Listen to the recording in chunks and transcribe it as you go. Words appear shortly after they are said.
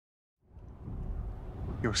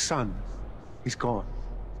Your son is gone.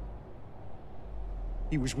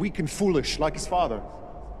 He was weak and foolish, like his father.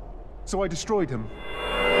 So I destroyed him.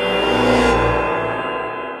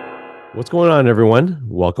 What's going on, everyone?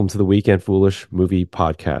 Welcome to the Weekend Foolish Movie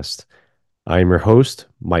Podcast. I am your host,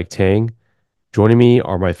 Mike Tang. Joining me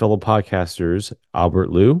are my fellow podcasters,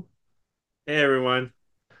 Albert Liu Hey everyone.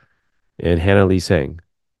 and Hannah Lee Sang.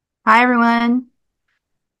 Hi, everyone.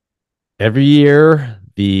 Every year,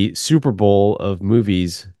 the Super Bowl of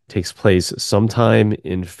movies takes place sometime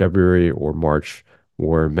in February or March,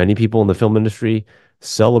 where many people in the film industry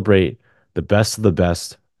celebrate the best of the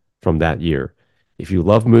best from that year. If you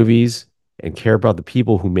love movies and care about the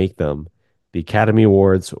people who make them, the Academy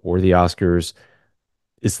Awards or the Oscars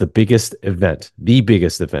is the biggest event.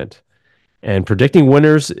 And predicting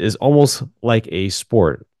winners is almost like a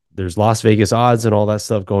sport. There's Las Vegas odds and all that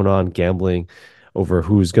stuff going on, gambling over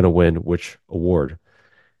who's going to win which award.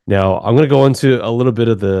 Now, I'm going to go into a little bit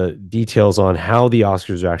of the details on how the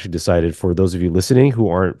Oscars are actually decided for those of you listening who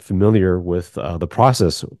aren't familiar with the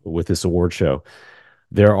process with this award show.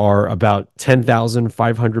 There are about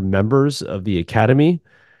 10,500 members of the Academy,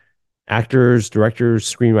 actors,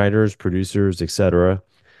 directors, screenwriters, producers, etc.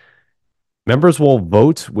 Members will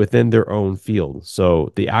vote within their own field.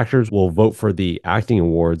 So the actors will vote for the acting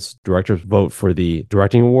awards, directors vote for the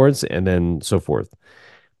directing awards, and then so forth.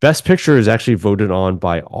 Best Picture is actually voted on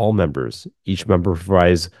by all members. Each member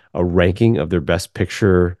provides a ranking of their Best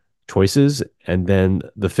Picture choices, and then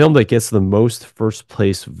the film that gets the most first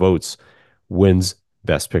place votes wins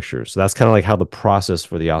Best Picture. So that's kind of like how the process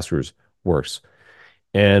for the Oscars works.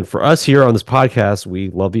 And for us here on this podcast, we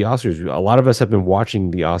love the Oscars. A lot of us have been watching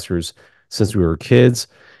the Oscars since we were kids.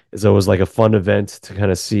 It's always like a fun event to kind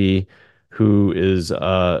of see who's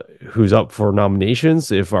up for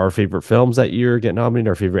nominations, if our favorite films that year get nominated,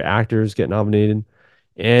 our favorite actors get nominated.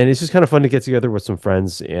 And it's just kind of fun to get together with some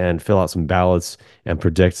friends and fill out some ballots and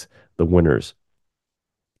predict the winners.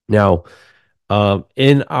 Now,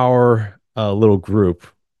 in our little group,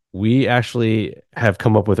 we actually have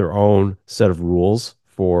come up with our own set of rules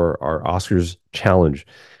for our Oscars challenge.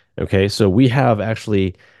 Okay, so we have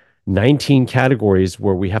actually 19 categories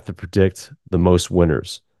where we have to predict the most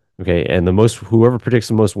winners. Okay, and whoever predicts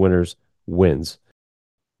the most winners wins.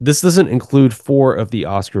 This doesn't include four of the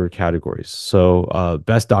Oscar categories. So,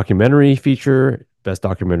 best documentary feature, best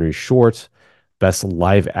documentary short, best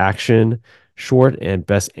live action short, and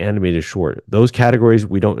best animated short. Those categories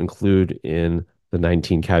we don't include in the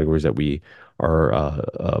 19 categories that we are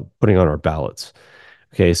putting on our ballots.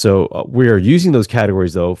 Okay, so we are using those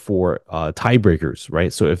categories though for tiebreakers,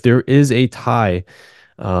 right? So if there is a tie,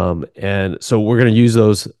 and so we're going to use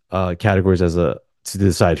those categories to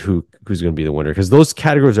decide who's going to be the winner, because those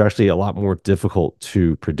categories are actually a lot more difficult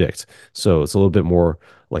to predict. So it's a little bit more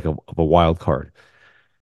like of a wild card.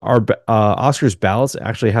 Our Oscars ballots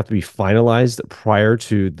actually have to be finalized prior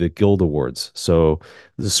to the Guild Awards. So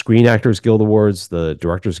the Screen Actors Guild Awards, the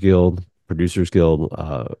Directors Guild, Producers Guild,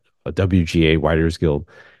 a WGA, Writers Guild.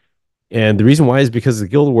 And the reason why is because the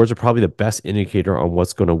Guild Awards are probably the best indicator on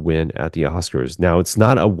what's going to win at the Oscars. Now, it's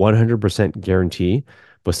not a 100% guarantee,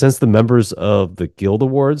 but since the members of the Guild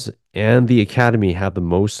Awards and the Academy have the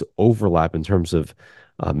most overlap in terms of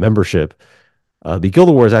membership, the Guild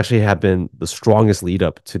Awards actually have been the strongest lead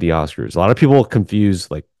up to the Oscars. A lot of people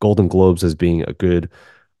confuse like Golden Globes as being a good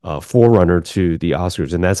forerunner to the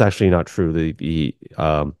Oscars, and that's actually not true.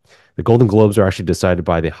 The Golden Globes are actually decided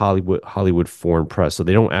by the Hollywood Foreign Press, so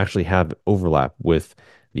they don't actually have overlap with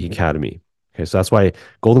the Academy. Okay, so that's why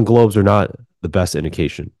Golden Globes are not the best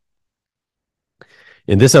indication.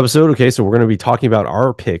 In this episode, okay, so we're going to be talking about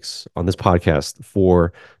our picks on this podcast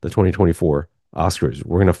for the 2024 Oscars.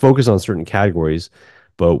 We're going to focus on certain categories,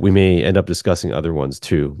 but we may end up discussing other ones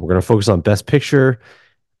too. We're going to focus on Best Picture,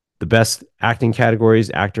 the best acting categories: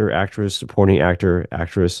 actor, actress, supporting actor,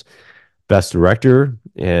 actress, best director,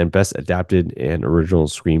 and best adapted and original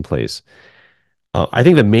screenplays. I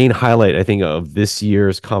think the main highlight, of this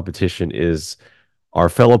year's competition is our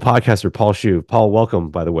fellow podcaster, Paul Shu. Paul, welcome,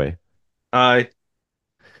 by the way. Hi.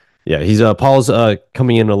 Yeah, he's Paul's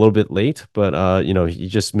coming in a little bit late, but he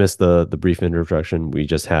just missed the brief introduction we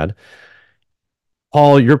just had.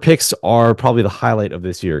 Paul, your picks are probably the highlight of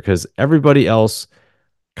this year because everybody else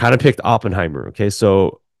kind of picked Oppenheimer. Okay,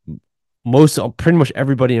 so pretty much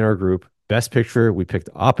everybody in our group, Best Picture, we picked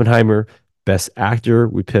Oppenheimer. Best Actor,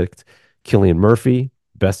 we picked Cillian Murphy.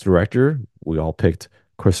 Best Director, we all picked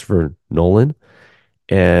Christopher Nolan.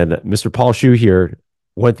 And Mr. Paul Shu here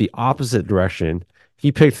went the opposite direction.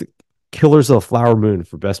 He picked Killers of the Flower Moon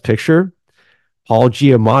for Best Picture, Paul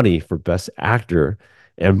Giamatti for Best Actor,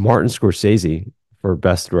 and Martin Scorsese for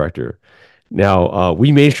Best Director. Now,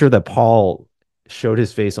 we made sure that Paul showed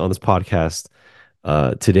his face on this podcast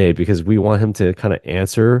today because we want him to kind of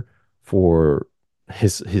answer for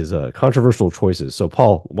his controversial choices. So,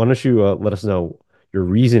 Paul, why don't you let us know your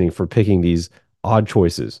reasoning for picking these odd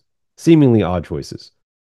choices, seemingly odd choices?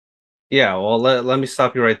 Yeah, well, let me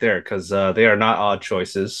stop you right there because they are not odd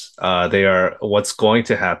choices. They are what's going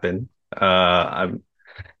to happen. I'm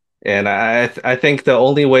And I think the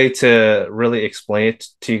only way to really explain it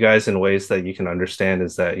to you guys in ways that you can understand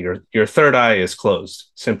is that your third eye is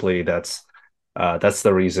closed. Simply, that's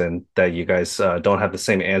the reason that you guys don't have the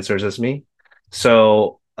same answers as me.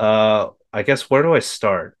 So I guess where do I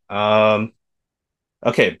start?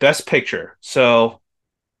 Okay, best picture. So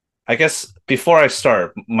I guess before I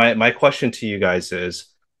start, my question to you guys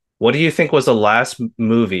is, what do you think was the last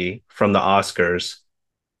movie from the Oscars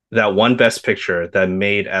that won Best Picture that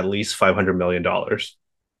made at least $500 million?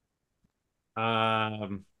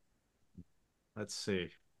 Um, let's see.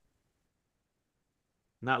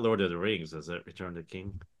 Not Lord of the Rings, is it? Return of the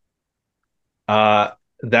King. Uh,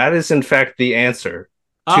 that is in fact the answer.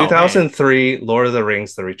 Oh man. 2003, Lord of the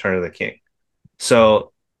Rings: The Return of the King.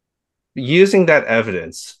 So using that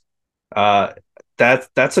evidence, uh,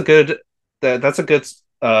 that's a good that's a good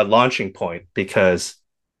launching point because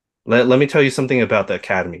let me tell you something about the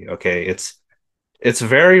Academy. Okay, it's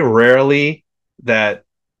very rarely that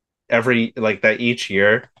each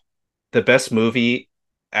year the best movie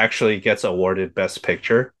actually gets awarded Best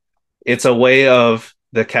Picture. It's a way of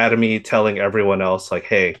the Academy telling everyone else, like,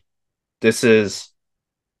 hey, this is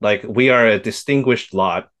like we are a distinguished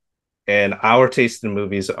lot, and our taste in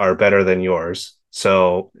movies are better than yours.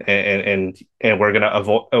 So, and we're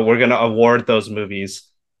gonna award those movies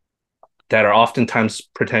that are oftentimes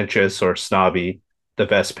pretentious or snobby the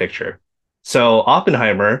Best Picture. So,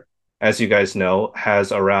 Oppenheimer, as you guys know,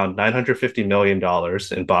 has around $950 million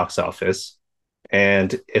in box office,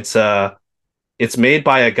 and it's made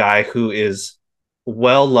by a guy who is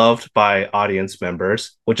well loved by audience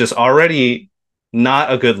members, which is already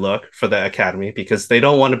not a good look for the Academy because they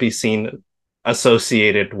don't want to be seen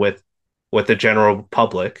associated with the general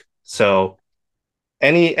public. So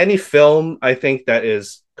any film I think that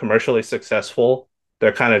is commercially successful,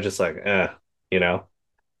 they're kind of just like, you know.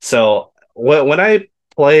 So when I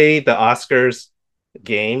play the Oscars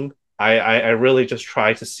game, I really just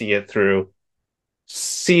try to see it through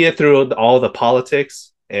all the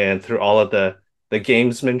politics and through all of the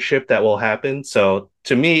gamesmanship that will happen. So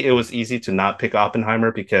to me, it was easy to not pick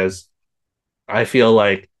Oppenheimer because I feel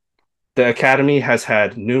like the Academy has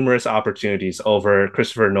had numerous opportunities over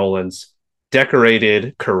Christopher Nolan's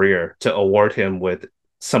decorated career to award him with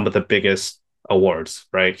some of the biggest awards,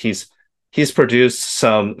 right? He's produced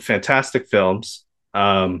some fantastic films.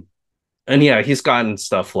 And yeah, he's gotten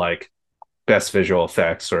stuff like best visual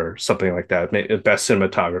effects or something like that, best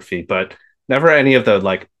cinematography, but never any of the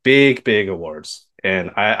like big awards.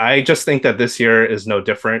 And I just think that this year is no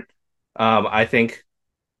different. I think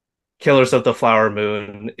Killers of the Flower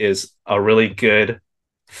Moon is a really good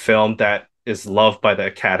film that is loved by the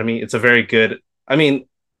Academy. It's a very good. I mean,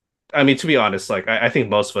 to be honest, like I think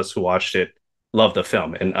most of us who watched it love the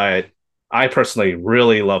film, and I personally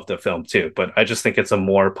really love the film too. But I just think it's a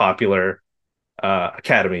more popular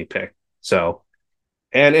Academy pick. So,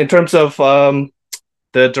 and in terms of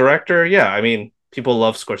the director, yeah, I mean, people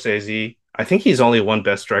love Scorsese. I think he's only won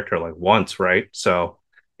Best Director like once, right? So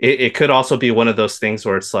it could also be one of those things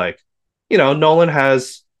where it's like,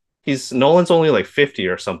 Nolan's only like 50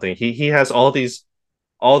 or something. He has all these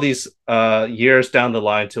years down the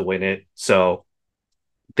line to win it. So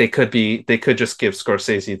they could just give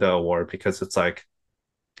Scorsese the award because it's like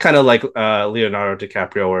kind of like Leonardo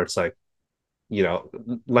DiCaprio, where it's like, you know,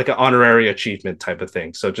 like an honorary achievement type of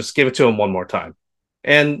thing. So just give it to him one more time.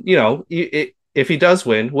 And, if he does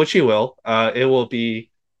win, which he will, it will be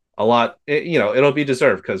it'll be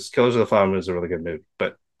deserved because Killers of the Flower Moon is a really good movie.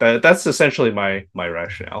 But that's essentially my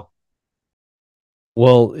rationale.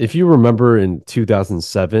 Well, if you remember in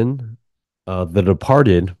 2007, The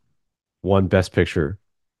Departed won Best Picture,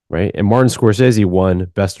 right? And Martin Scorsese won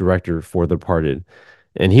Best Director for The Departed.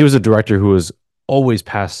 And he was a director who was always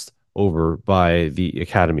passed over by the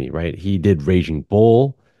Academy, right? He did Raging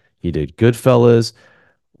Bull, he did Goodfellas,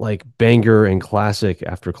 like banger and classic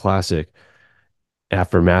after classic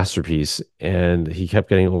after masterpiece, and he kept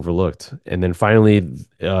getting overlooked. And then finally,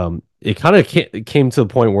 it kind of came to the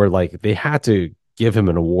point where like they had to give him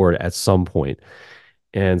an award at some point.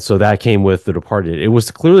 And so that came with The Departed. It was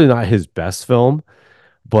clearly not his best film,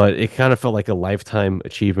 but it kind of felt like a lifetime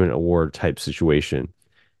achievement award type situation.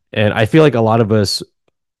 And I feel like a lot of us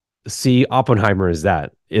see Oppenheimer as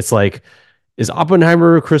that. It's like Is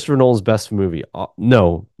Oppenheimer Christopher Nolan's best movie?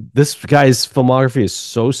 No. This guy's filmography is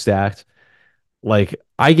so stacked. Like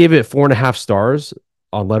I gave it 4.5 stars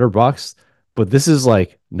on Letterboxd, but this is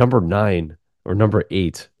like number 9 or number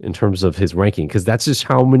 8 in terms of his ranking because that's just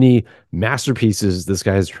how many masterpieces this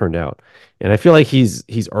guy has turned out. And I feel like he's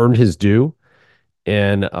earned his due.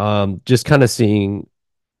 And just kind of seeing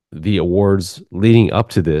the awards leading up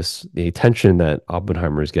to this, the attention that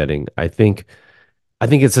Oppenheimer is getting, I think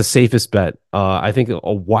it's the safest bet. I think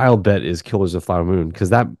a wild bet is Killers of the Flower Moon because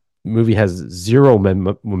that movie has zero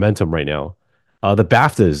momentum right now. The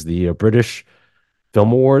BAFTAs, the British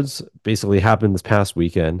Film Awards, basically happened this past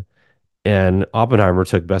weekend, and Oppenheimer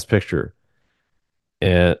took Best Picture.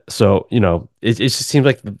 And so, it just seems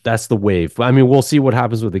like that's the wave. I mean, we'll see what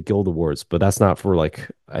happens with the Guild Awards, but that's not for like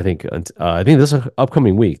I think this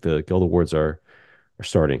upcoming week the Guild Awards are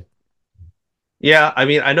starting. Yeah, I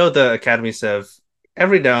mean, I know the academies have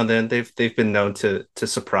every now and then they've been known to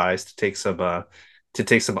surprise, to take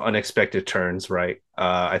some unexpected turns, right?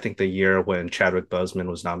 I think the year when Chadwick Boseman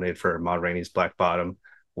was nominated for Ma Rainey's Black Bottom,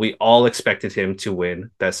 we all expected him to win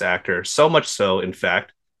Best Actor. So much so, in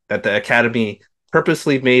fact, that the Academy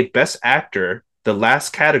purposely made Best Actor the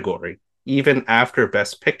last category, even after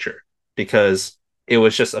Best Picture, because it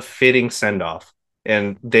was just a fitting send off.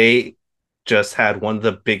 And they just had one of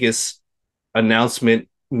the biggest announcement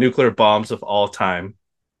nuclear bombs of all time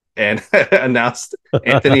and announced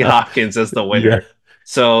Anthony Hopkins as the Yeah. winner.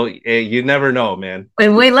 So you never know, man.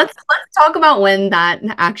 Wait, let's talk about when that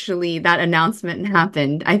announcement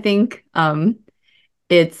happened. I think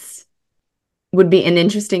it's would be an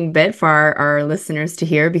interesting bit for our listeners to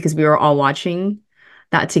hear because we were all watching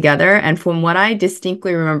that together. And from what I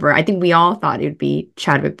distinctly remember, I think we all thought it would be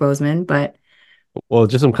Chadwick Boseman, but Well,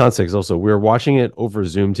 just some context also. We were watching it over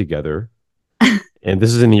Zoom together, and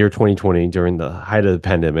this is in the year 2020 during the height of the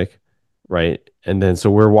pandemic, right? And then so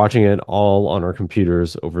we're watching it all on our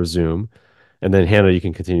computers over Zoom. And then Hannah, you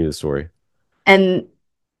can continue the story. and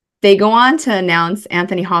they go on to announce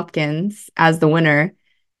Anthony Hopkins as the winner.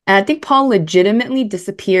 And I think Paul legitimately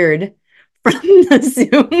disappeared from the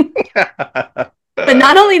Zoom. But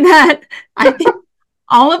not only that, I think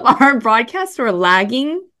all of our broadcasts were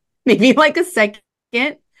lagging, maybe like a second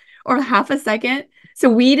or half a second. So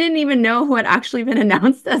we didn't even know who had actually been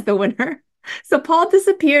announced as the winner. So Paul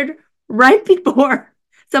disappeared right before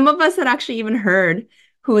some of us had actually even heard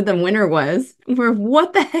who the winner was. We're,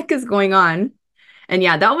 what the heck is going on? And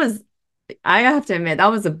yeah, I have to admit,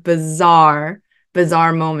 that was a bizarre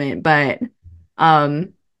moment. But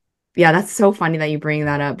yeah, that's so funny that you bring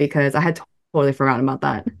that up because I had totally forgotten about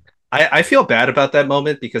that. I feel bad about that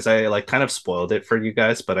moment because I like kind of spoiled it for you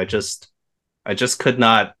guys, but I just could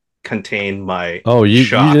not contain my Oh, you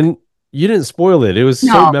shock. didn't spoil it. It was so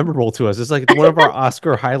No. memorable to us. It's like one of our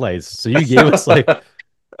Oscar highlights. So you gave us like,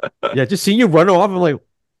 yeah, just seeing you run off. I'm like,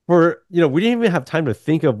 we didn't even have time to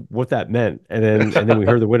think of what that meant, and then we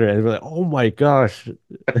heard the winner, and we're like, oh my gosh,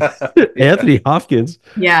 Yeah. Anthony Hopkins.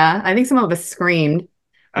 Yeah, I think some of us screamed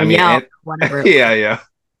or I mean, yelled, whatever. yeah.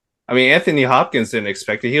 I mean, Anthony Hopkins didn't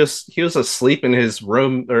expect it. He was asleep in his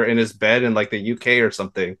room or in his bed in like the UK or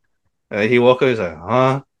something. And he woke up. He's like,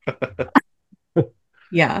 huh?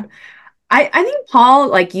 Yeah. I think Paul,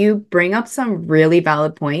 like you bring up some really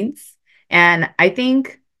valid points. And I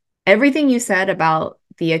think everything you said about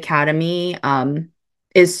the Academy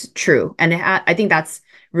is true. And I think that's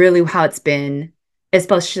really how it's been,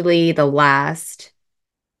 especially the last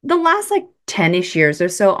like 10-ish years or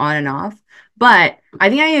so on and off. But I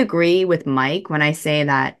think I agree with Mike when I say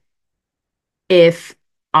that if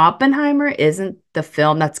Oppenheimer isn't the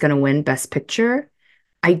film that's going to win Best Picture,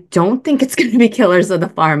 I don't think it's going to be Killers of the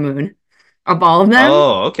Flower Moon of all of them.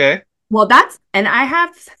 Oh, okay. Well, and I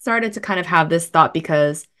have started to kind of have this thought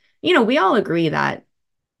because, we all agree that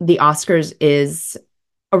the Oscars is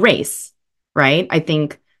a race, right? I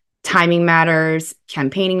think timing matters,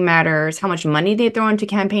 campaigning matters, how much money they throw into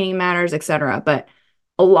campaigning matters, etc. But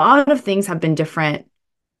a lot of things have been different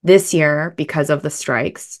this year because of the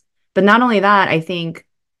strikes. But not only that, I think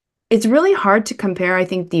it's really hard to compare, I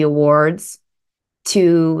think, the awards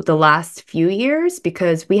to the last few years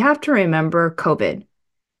because we have to remember COVID,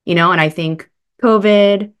 and I think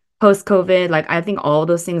COVID, post COVID, like I think all of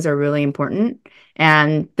those things are really important.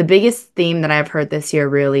 And the biggest theme that I've heard this year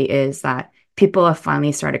really is that people have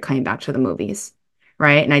finally started coming back to the movies,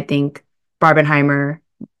 right? And I think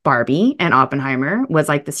Barbie and Oppenheimer was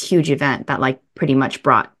like this huge event that like pretty much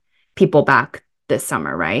brought people back this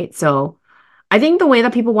summer, right? So I think the way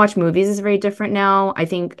that people watch movies is very different now. I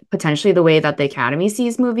think potentially the way that the Academy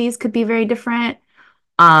sees movies could be very different.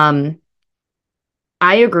 Um,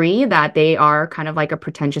 I agree that they are kind of like a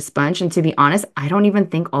pretentious bunch. And to be honest, I don't even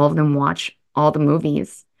think all of them watch all the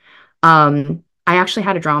movies. I actually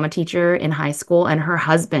had a drama teacher in high school, and her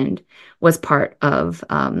husband was part of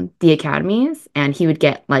the academies, and he would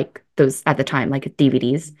get like those at the time, like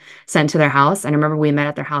DVDs sent to their house. And I remember we met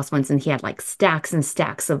at their house once, and he had like stacks and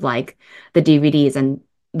stacks of like the DVDs, and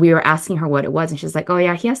we were asking her what it was, and she's like, "Oh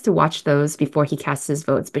yeah, he has to watch those before he casts his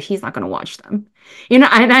votes, but he's not going to watch them." And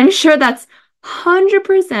I'm sure that's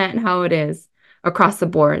 100% how it is across the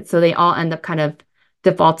board. So they all end up kind of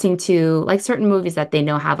defaulting to like certain movies that they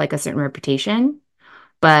know have like a certain reputation.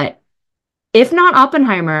 But if not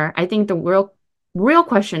Oppenheimer, I think the real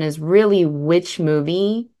question is really which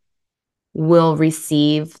movie will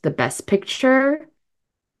receive the Best Picture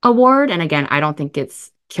award. And again, I don't think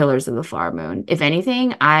it's Killers of the Flower Moon. If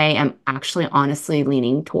anything, I am actually honestly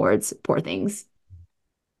leaning towards Poor Things.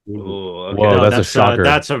 Ooh, okay. Whoa, No, that's a shocker.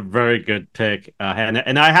 that's a very good pick,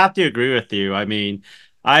 and I have to agree with you. I mean,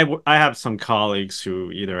 I have some colleagues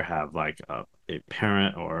who either have like a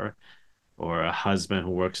parent or a husband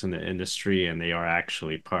who works in the industry, and they are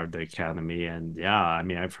actually part of the academy. And yeah, I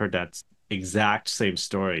mean, I've heard that exact same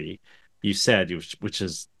story you said, which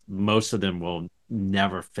is most of them will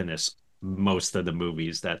never finish most of the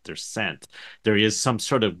movies that they're sent. There is some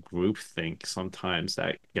sort of group think sometimes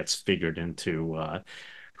that gets figured into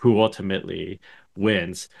who ultimately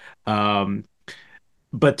wins.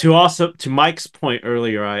 But to Mike's point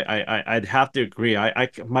earlier, I'd have to agree.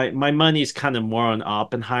 My money's kind of more on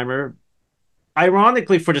Oppenheimer,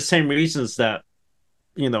 ironically for the same reasons that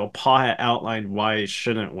Paul had outlined why it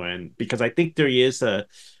shouldn't win, because I think there is a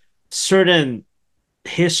certain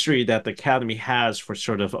history that the Academy has for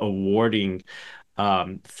sort of awarding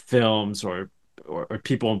films or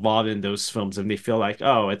people involved in those films, and they feel like,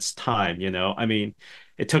 oh, it's time. I mean,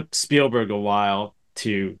 it took Spielberg a while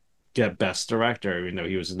to get Best Director, even though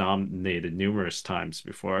he was nominated numerous times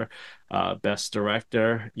before Best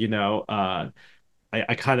Director.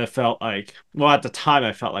 I kind of felt like, well, at the time,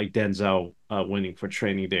 I felt like Denzel winning for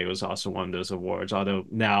Training Day was also one of those awards. Although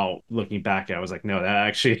now looking back, I was like, no, that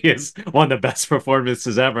actually is one of the best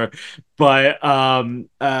performances ever. But and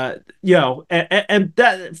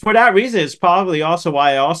that for that reason, it's probably also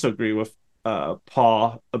why I also agree with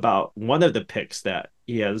Paul about one of the picks that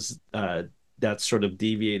he has that sort of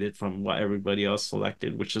deviated from what everybody else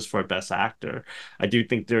selected, which is for Best Actor. I do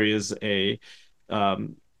think there is a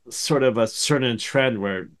um, sort of a certain trend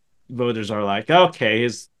where voters are like, okay,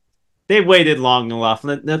 they waited long enough.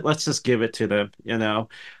 Let's just give it to them.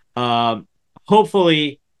 Um,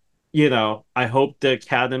 Hopefully, I hope the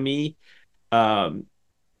Academy um,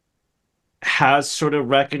 has sort of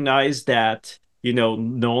recognized that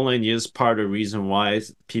Nolan is part of the reason why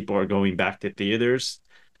people are going back to theaters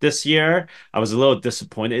this year. I was a little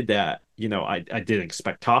disappointed that I didn't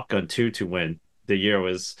expect Top Gun 2 to win. The year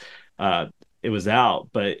was uh it was out,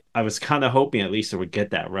 but I was kind of hoping at least it would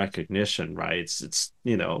get that recognition, right? It's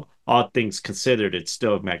all things considered, it's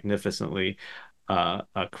still a magnificently a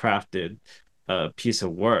crafted piece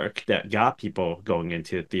of work that got people going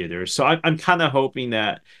into the theaters. So I'm kind of hoping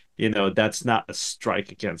that that's not a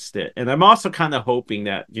strike against it. And I'm also kind of hoping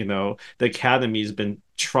that the Academy's been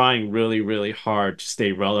trying really, really hard to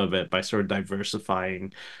stay relevant by sort of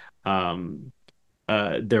diversifying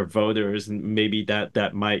their voters, and maybe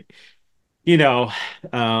that might you know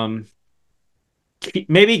um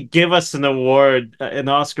maybe give us an award, an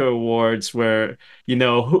Oscar awards where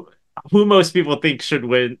who most people think should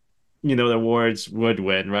win, the awards would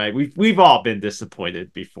win, right? We've all been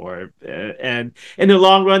disappointed before, and in the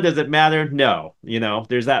long run, does it matter? No.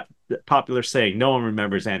 There's that popular saying, no one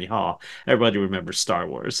remembers Annie Hall, everybody remembers Star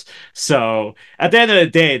Wars. So at the end of the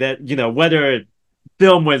day, that whether a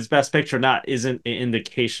film wins Best Picture or not isn't an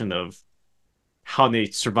indication of how they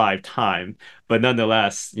survive time. But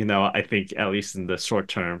nonetheless, I think at least in the short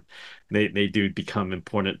term, they do become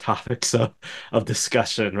important topics of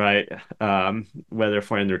discussion, right? Whether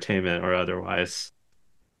for entertainment or otherwise.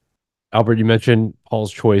 Albert, you mentioned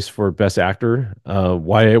Paul's choice for Best Actor.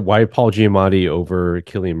 Why Paul Giamatti over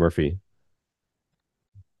Cillian Murphy?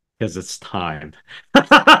 Because it's time.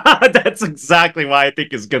 That's exactly why I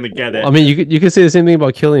think is going to get it. I mean, you could say the same thing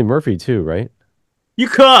about Cillian Murphy too, right? You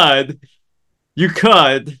could. You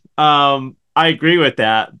could. I agree with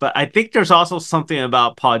that, but I think there's also something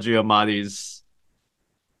about Paul Giamatti's,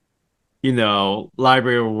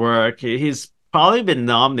 library of work. He's probably been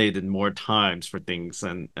nominated more times for things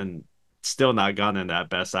and still not gotten that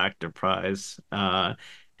Best Actor prize. And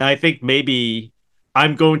I think maybe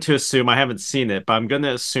I'm going to assume, I haven't seen it, but I'm going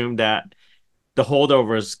to assume that The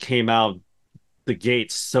Holdovers came out the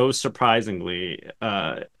gates so surprisingly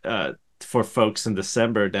for folks in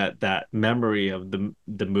December that memory of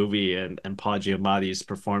the movie and Paul Giamatti's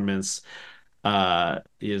performance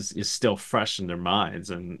is still fresh in their minds,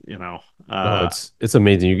 and Oh, it's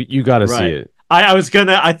amazing. You got to see right. it. I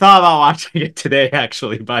thought about watching it today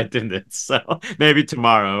actually, but I didn't. So maybe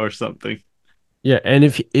tomorrow or something. Yeah, and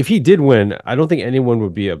if he did win, I don't think anyone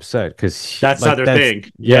would be upset because That's the like other that's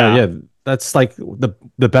thing. yeah, Yeah. yeah, that's like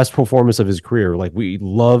the best performance of his career. Like we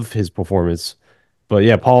love his performance. But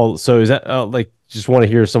yeah, Paul, so is that like just want to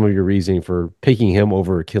hear some of your reasoning for picking him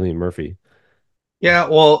over Killian Murphy? Yeah,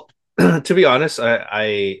 well, to be honest,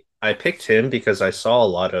 I picked him because I saw a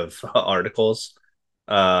lot of articles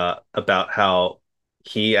about how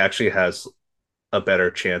he actually has a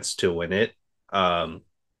better chance to win it. Um,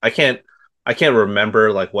 I can't I can't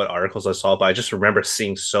remember like what articles I saw, but I just remember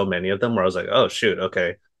seeing so many of them where I was like, oh shoot,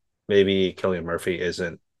 okay, maybe Killian Murphy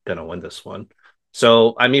isn't gonna win this one.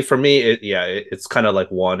 So I mean, for me, it's kind of like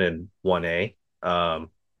one and one A.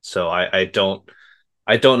 So I don't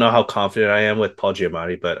know how confident I am with Paul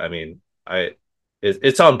Giamatti, but I mean,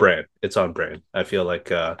 it's on brand. It's on brand. I feel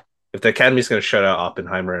like if the Academy's going to shut out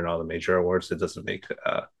Oppenheimer and all the major awards, it doesn't make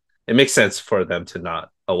it makes sense for them to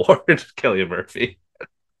not award Cillian Murphy.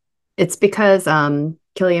 It's because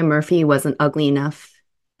Cillian Murphy wasn't ugly enough.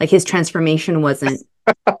 Like his transformation wasn't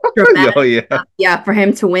Oh dramatic yeah, enough, yeah, for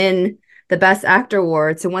him to win the Best Actor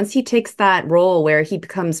award. So once he takes that role where he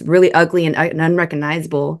becomes really ugly and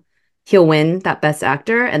unrecognizable, he'll win that Best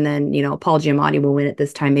Actor, and then Paul Giamatti will win it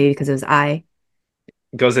this time, maybe because of his eye.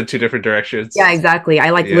 goes in two different Yeah, directions. exactly. I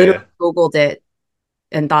like Yeah, literally Googled it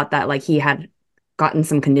and thought that like he had gotten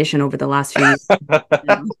some condition over the last few years.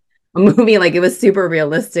 yeah, A movie like it was super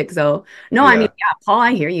realistic. So no, I mean, yeah. yeah, Paul,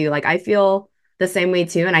 I hear you. Like I feel the same way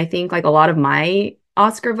too. And I think like a lot of my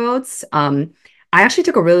Oscar votes, I actually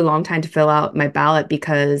took a really long time to fill out my ballot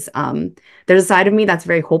because there's a side of me that's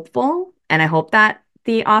very hopeful. And I hope that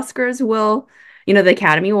the Oscars will, the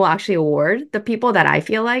Academy will actually award the people that I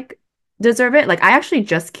feel like deserve it. Like I actually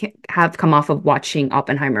just have come off of watching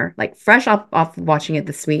Oppenheimer, like fresh off of watching it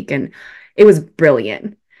this week, and it was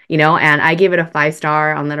brilliant, and I gave it a 5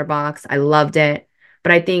 star on Letterboxd. I loved it.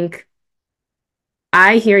 But I think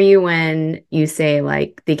I hear you when you say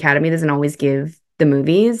like the Academy doesn't always give the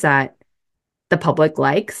movies that the public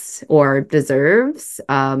likes or deserves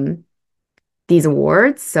these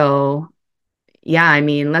awards. So yeah, I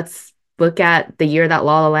mean, let's look at the year that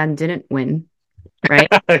La La Land didn't win, right?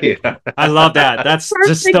 Yeah. I love that. That's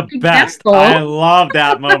just Perfect the best. I example. love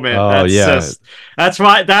that moment. Oh yeah. That's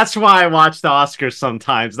why I watch the Oscars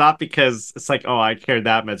sometimes. Not because it's like, oh, I care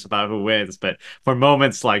that much about who wins, but for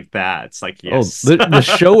moments like that, it's like, Oh, yes. the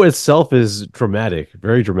show itself is dramatic,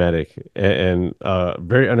 very dramatic, and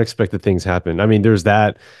very unexpected things happen. I mean, there's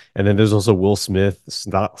that, and then there's also Will Smith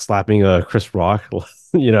slapping Chris Rock.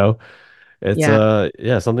 You know, it's Yeah.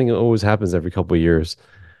 yeah, something that always happens every couple of years.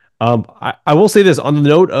 I will say this on the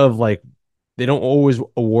note of like they don't always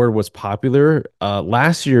award what's popular.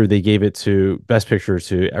 Last year they gave it to Best Picture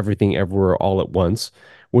to Everything Everywhere All at Once,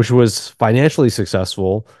 which was financially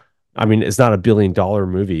successful. I mean, it's not $1 billion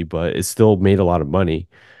movie, but it still made a lot of money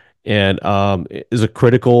and it is a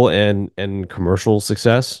critical and commercial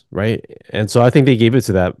success, right? And so I think they gave it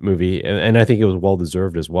to that movie, and I think it was well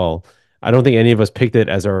deserved as well. I don't think any of us picked it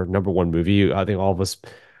as our number one movie. I think all of us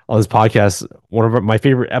on this podcast, one of my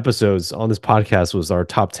favorite episodes on this podcast was our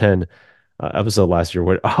top 10 episode last year,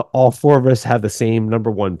 where all four of us had the same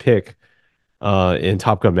number one pick in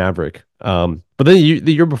Top Gun Maverick. But then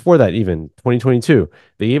the year before that, even 2022,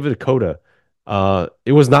 they gave it a Coda.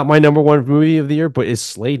 It was not my number one movie of the year, but it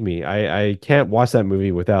slayed me. I can't watch that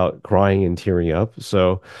movie without crying and tearing up.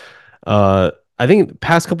 So I think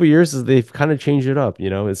past couple years they've kind of changed it up. You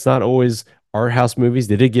know, it's not always art house movies.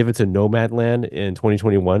 They did give it to Nomadland in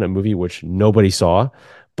 2021, a movie which nobody saw,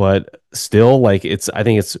 but still, like I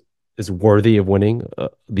think it's worthy of winning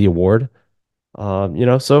the award.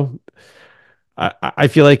 So I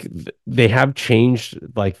feel like they have changed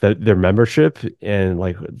like their membership and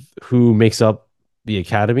like who makes up the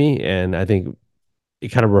academy, and I think it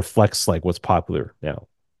kind of reflects like what's popular now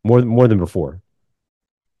more than before.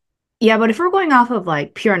 Yeah, but if we're going off of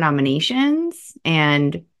like pure nominations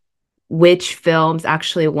and which films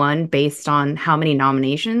actually won based on how many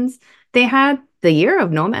nominations they had, the year of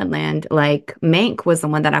Nomadland, like Mank was the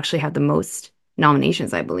one that actually had the most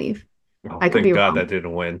nominations, I believe. Oh, I could thank be God wrong. that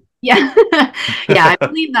didn't win. Yeah. Yeah, I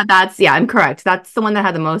believe yeah, I'm correct. That's the one that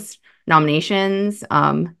had the most nominations.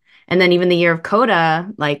 And then even the year of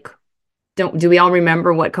Coda, like do we all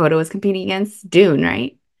remember what Coda was competing against? Dune,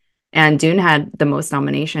 right? And Dune had the most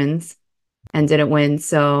nominations and didn't win.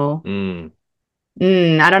 So Mm.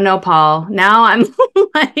 I don't know, Paul. Now I'm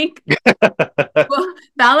like, well,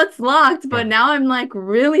 ballot's locked, but now I'm like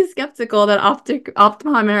really skeptical that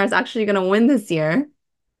Oppenheimer is actually going to win this year.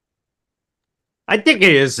 I think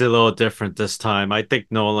it is a little different this time. I think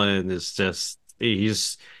Nolan is just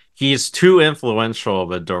he's too influential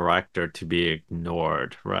of a director to be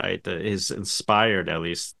ignored, right? He's inspired at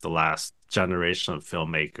least the last generation of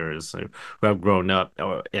filmmakers who have grown up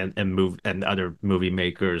and other movie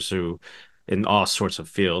makers who in all sorts of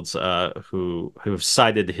fields who have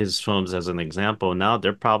cited his films as an example. Now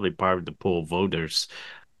they're probably part of the pool of voters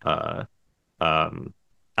uh um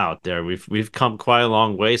out there. We've come quite a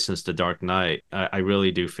long way since The Dark Knight. I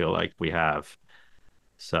really do feel like we have.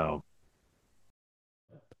 So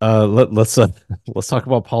Let's talk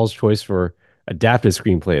about Paul's choice for adapted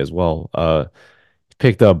screenplay as well.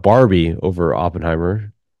 Picked Barbie over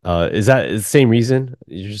Oppenheimer. Is that the same reason?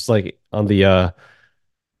 You're just like on the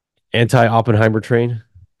anti-Oppenheimer train?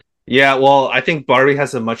 Yeah, well, I think Barbie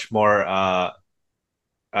has a much more uh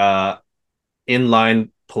inline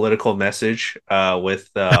political message with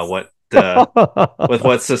what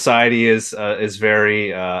society is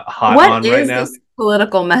very hot What on right is now. this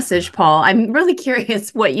political message, Paul? I'm really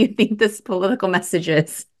curious what you think this political message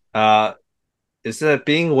is. Uh, is that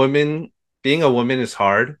being a woman is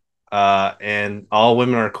hard, and all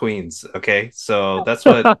women are queens. Okay, so that's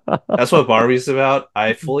what Barbie's about.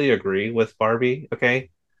 I fully agree with Barbie. Okay,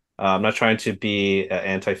 I'm not trying to be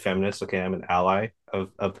anti-feminist. Okay, I'm an ally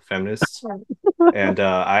of the feminists, and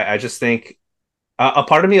I just think a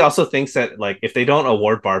part of me also thinks that like if they don't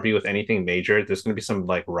award Barbie with anything major, there's going to be some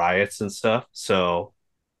like riots and stuff. So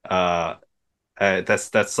uh, that's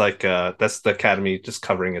the Academy just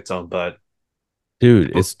covering its own butt.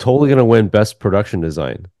 Dude, it's totally gonna win Best Production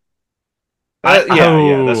Design. I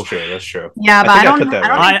Yeah, that's oh true. That's true. Yeah, I but think I put that I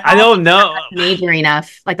don't right. think I don't know. that's major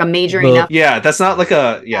enough, like a major The enough. Yeah,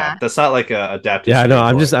 Yeah. that's not like a adapted Yeah, no, screenplay.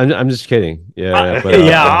 I'm just kidding. Yeah, but Yeah,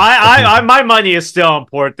 yeah. my money is still on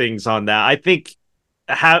poor things on that. I think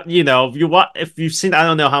how if you've seen, I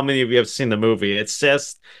don't know how many of you have seen the movie. It's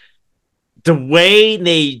just the way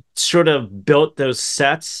they sort of built those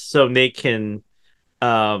sets so they can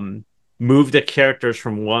um move the characters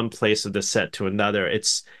from one place of the set to another.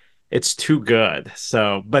 It's too good.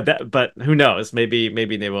 So, but who knows? Maybe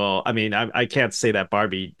they will. I mean, I can't say that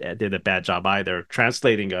Barbie did a bad job either.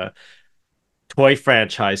 Translating a toy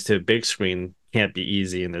franchise to a big screen can't be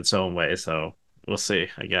easy in its own way. So we'll see,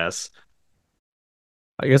 I guess.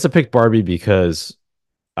 I guess I picked Barbie because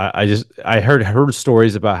I heard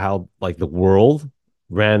stories about how like the world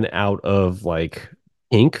ran out of like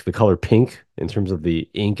ink, the color pink in terms of the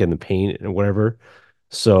ink and the paint and whatever.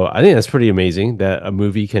 So I think that's pretty amazing that one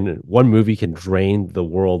movie can drain the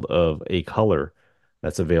world of a color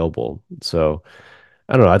that's available. So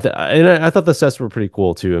I don't know. I thought the sets were pretty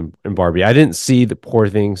cool too in Barbie. I didn't see the poor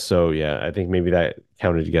thing, so yeah, I think maybe that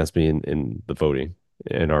counted against me in the voting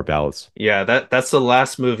in our ballots. Yeah, that's the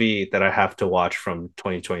last movie that I have to watch from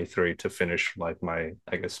 2023 to finish like my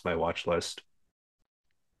I guess my watch list.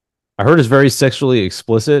 I heard it's very sexually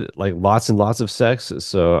explicit, like lots and lots of sex.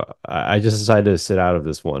 So I just decided to sit out of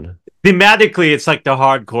this one. Thematically, it's like the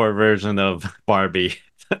hardcore version of Barbie.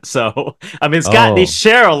 So, I mean, they Oh,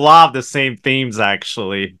 share a lot of the same themes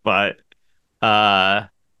actually, but uh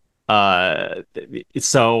uh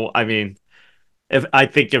so I mean,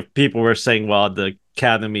 if people were saying, well, the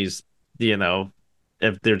Academy's, you know,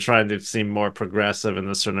 if they're trying to seem more progressive in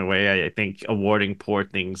a certain way, I think awarding poor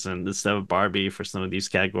things and instead of Barbie for some of these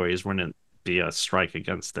categories wouldn't be a strike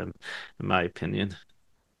against them, in my opinion.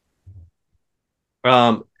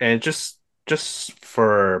 And just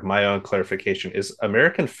for my own clarification, is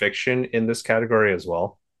American Fiction in this category as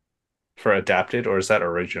well for adapted, or is that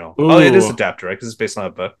original? Oh, it is Ooh, adapted, right? Because it's based on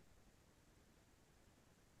a book.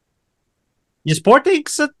 is poor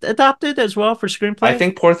things adapted as well for I screenplay?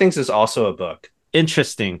 think Poor Things is also a book.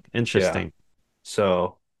 Interesting, Yeah. interesting.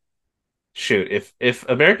 So shoot, if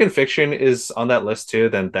American Fiction is on that list too,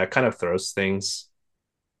 then that kind of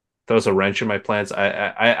throws a wrench in my plans.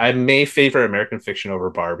 I may favor American Fiction over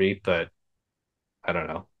Barbie, but I don't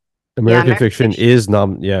know. Yeah, American American Fiction Fiction. is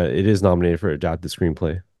yeah, it is nominated for adapted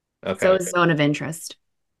screenplay. Okay, So is okay. Zone of Interest.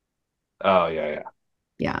 Oh yeah, yeah.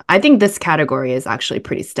 Yeah, I think this category is actually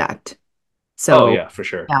pretty stacked. Oh So yeah, for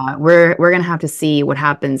sure. yeah, we're gonna have to see what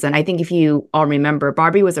happens. And I think if you all remember,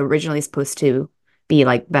 Barbie was originally supposed to be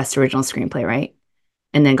like best original screenplay, right?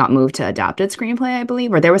 And then got moved to adapted screenplay, I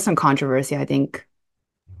believe, or there was some controversy, I think.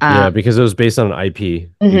 Yeah, Um, because it was based on an IP,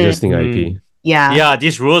 mhm. existing IP. Yeah. Yeah,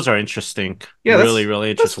 these rules are interesting. Yeah, Really,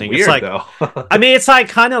 really that's interesting. It's weird like, though. I mean, it's like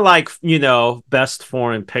kind of like, best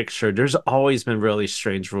foreign picture. There's always been really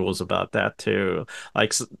strange rules about that too.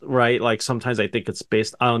 Like, right? Like sometimes I think it's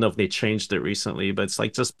based, I don't know if they changed it recently, but it's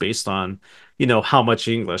like just based on, how much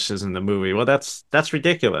English is in the movie. Well, that's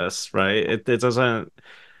ridiculous, right? It doesn't,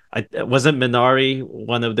 wasn't Minari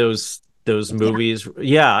one of those Yeah. movies?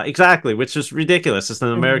 Yeah, exactly, which is ridiculous. It's an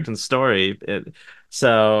Mhm. American story.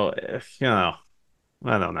 So,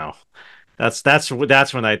 I don't know. That's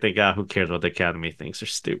when I think, who cares what the Academy thinks? They're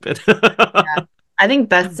stupid. Yeah. I think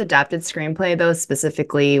best adapted screenplay though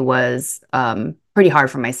specifically was pretty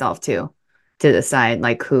hard for myself too to decide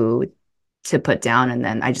like who to put down, and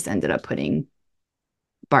then I just ended up putting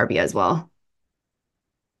Barbie as well.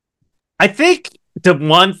 I think the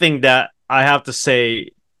one thing that I have to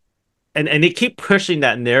say, and they keep pushing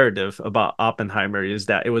that narrative about Oppenheimer, is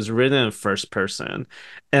that it was written in first person,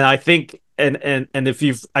 and I think, and if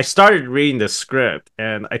you've, I started reading the script,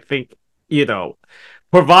 and I think, you know,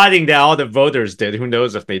 providing that all the voters did, who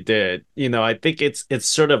knows if they did, I think it's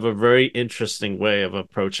sort of a very interesting way of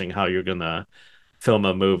approaching how you're gonna film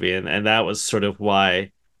a movie, and that was sort of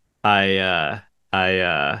why I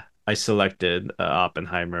I selected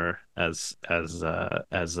Oppenheimer as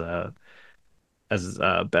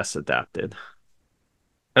best adapted.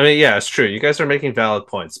 I mean, yeah, it's true. You guys are making valid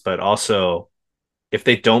points, but also if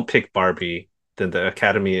they don't pick Barbie, then the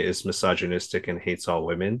Academy is misogynistic and hates all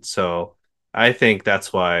women. So I think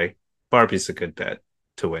that's why Barbie's a good bet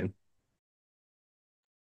to win.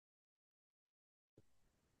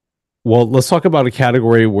 Well, let's talk about a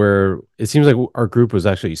category where it seems like our group was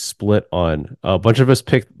actually split on. A bunch of us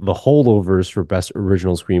picked The Holdovers for Best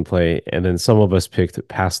Original Screenplay, and then some of us picked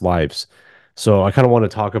Past Lives. So I kind of want to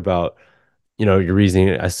talk about, your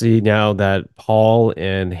reasoning. I see now that Paul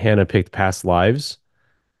and Hannah picked Past Lives,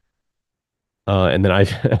 and then I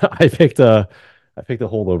I picked The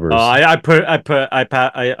Holdovers.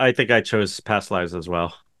 I think I chose Past Lives as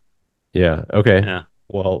well. Yeah. Okay. Yeah.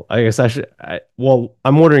 Well, I guess well,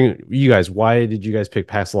 I'm wondering, you guys, why did you guys pick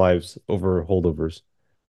Past Lives over Holdovers?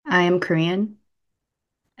 I am Korean,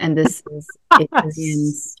 and this is a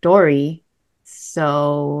Korean story.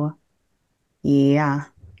 So, yeah.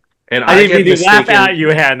 And I I didn't get mean to laugh at mistaken. you,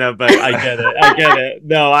 Hannah, but I get it. I get it.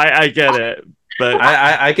 No, I get it. But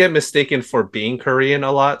I get mistaken for being Korean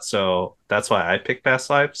a lot, so that's why I pick Past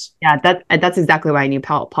Lives. Yeah, that's exactly why I knew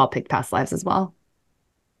Paul picked Past Lives as well.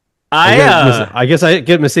 I guess I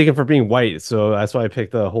get mistaken for being white, so that's why I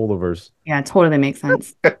picked the Holdovers. Yeah, it totally makes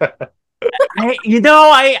sense. I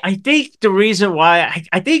think the reason why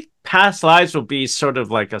I think Past Lives will be sort of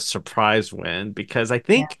like a surprise win, because I Yeah.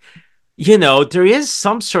 think, there is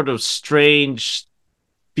some sort of strange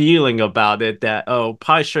feeling about it that, oh,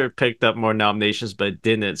 probably should have picked up more nominations but it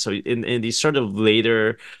didn't. So in these sort of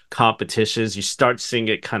later competitions, you start seeing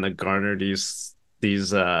it kind of garner these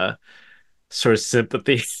sort of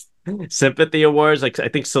sympathy awards. Like I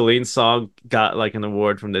think Celine's song got like an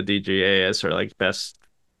award from the DGA as her like best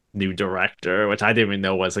new director, which I didn't even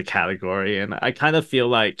know was a category. And I kind of feel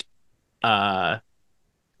like that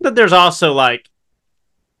there's also like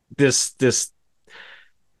this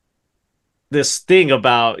thing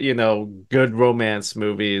about, good romance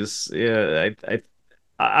movies. Yeah,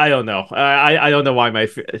 I don't know. I don't know why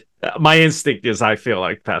my instinct is I feel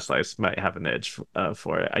like Past Lives might have an edge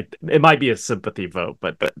for it. It might be a sympathy vote,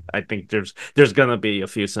 but I think there's gonna be a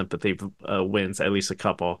few sympathy wins, at least a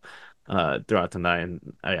couple throughout the night,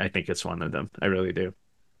 and I think it's one of them. I really do.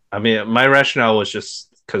 I mean, my rationale was just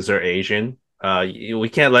because they're Asian. We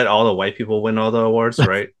can't let all the white people win all the awards,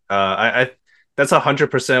 right? I that's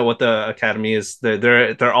 100% what the Academy is.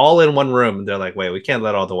 They're all in one room. They're like, wait, we can't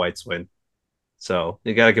let all the whites win. So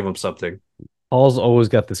you got to give them something. Paul's always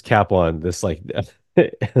got this cap on, this like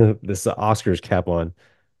this Oscars cap on.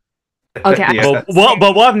 Okay, I Yeah.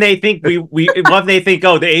 But what if they think what if they think,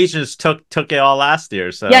 oh, the Asians took it all last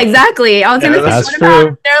year? So yeah, exactly. I was Yeah, gonna say, that's what true.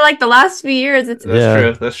 about they're like the last few years it's That's Yeah.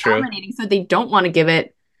 true. That's true. dominating, so they don't want to give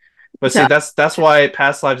it But see, to that's why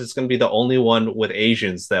Past Lives is going to be the only one with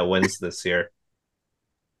Asians that wins this year.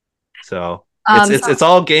 So so it's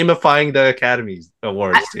all gamifying the Academy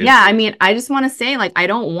Awards, dude. yeah, I mean, I just want to say, like, I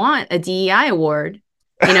don't want a DEI award.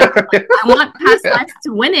 I want Past Yeah. Lives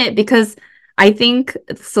to win it because I think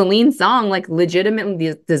Celine's song, like,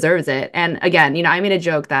 legitimately deserves it. And again, I made a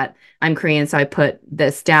joke that I'm Korean, so I put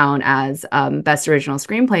this down as best original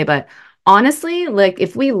screenplay. But honestly, like,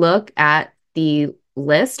 if we look at the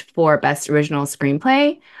list for best original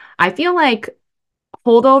screenplay, I feel like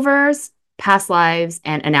Holdovers, Past Lives,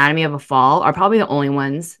 and Anatomy of a Fall are probably the only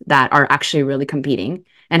ones that are actually really competing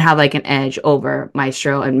and have like an edge over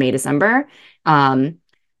Maestro and May December. Um,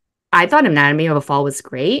 I thought Anatomy of a Fall was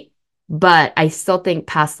great, but I still think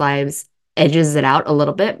Past Lives edges it out a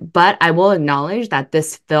little bit. But I will acknowledge that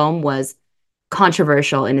this film was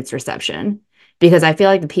controversial in its reception because I feel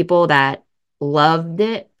like the people that loved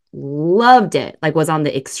it, like was on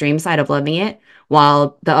the extreme side of loving it,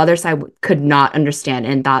 while the other side could not understand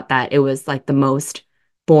and thought that it was like the most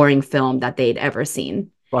boring film that they'd ever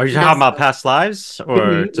seen. Are you You know, talking about so- Past Lives or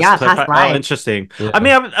Mhm. just Yeah, Past clarify? Oh, Lives. interesting. Yeah. I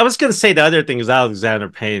mean, I was going to say the other thing is Alexander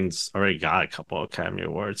Payne's already got a couple of Academy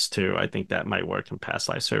Awards too. I think that might work in Past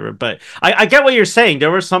Lives favor. But I get what you're saying.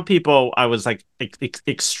 There were some people I was like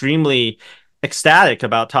extremely ecstatic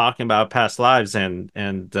about talking about Past Lives, and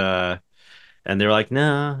they were like,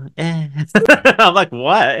 no, eh. I'm like,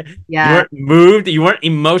 what? You Yeah, weren't moved? You weren't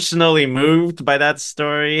emotionally moved by that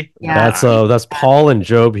story? yeah, That's Paul and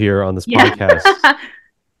Job here on this yeah. podcast.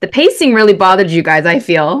 The pacing really bothered you guys, I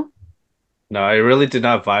feel. No, I really did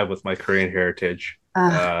not vibe with my Korean heritage. Oh,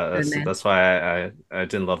 That's goodness. that's why I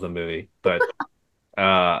didn't love the movie. But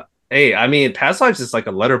hey, I mean, Past Lives is like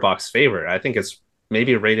a letterbox favorite. I think it's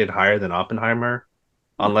maybe rated higher than Oppenheimer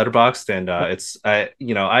on Letterboxd, and it's I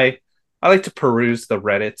like to peruse the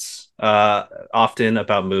Reddits often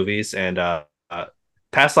about movies, and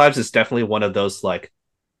Past Lives is definitely one of those like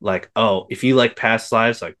oh, if you like Past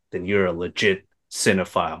Lives, like then you're a legit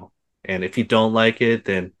cinephile, and if you don't like it,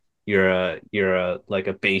 then you're a like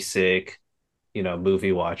a basic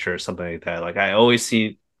movie watcher or something like that. Like I always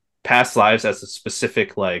see Past Lives as a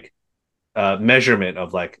specific like measurement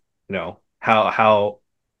of like how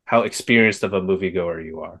experienced of a moviegoer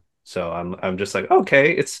you are. So I'm just like,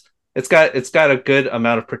 okay, it's got a good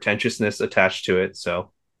amount of pretentiousness attached to it.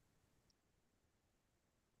 So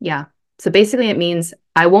Yeah. So basically, it means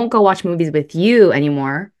I won't go watch movies with you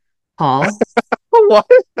anymore, Paul, what?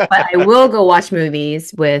 but I will go watch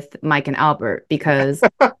movies with Mike and Albert because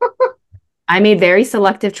I made very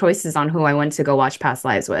selective choices on who I went to go watch Past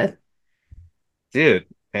Lives with. Dude,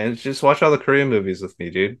 and just watch all the Korean movies with me,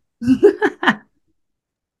 dude.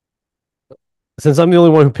 Since I'm the only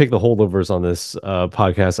one who picked the holdovers on this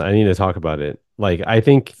podcast, I need to talk about it. Like, I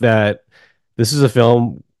think that this is a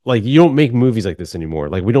film, like, you don't make movies like this anymore.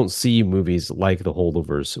 Like, we don't see movies like the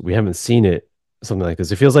holdovers. We haven't seen it, something like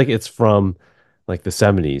this. It feels like it's from like the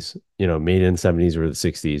 70s, made in the 70s or the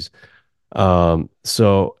 60s.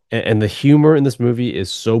 And the humor in this movie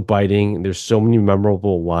is so biting. There's so many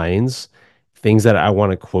memorable lines, things that I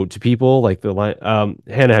want to quote to people. Like the line,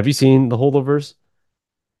 Hannah, have you seen the holdovers?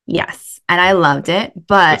 Yes, and I loved it,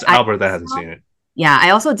 but It's Albert that hasn't seen it. yeah, I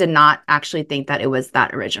also did not actually think that it was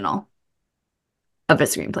that original of a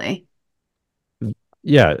screenplay.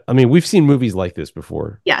 Yeah, I mean, we've seen movies like this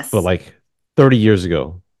before, Yes, but like 30 years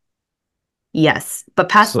ago. yes, but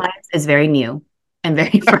Past So, Lives is very new and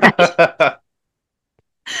very fresh.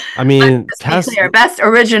 I mean, Let's be clear, best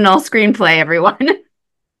original screenplay, everyone.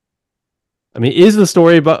 is the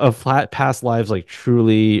story about of past lives like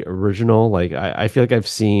truly original? Like, I feel like I've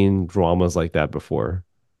seen dramas like that before.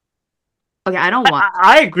 Okay, I don't watch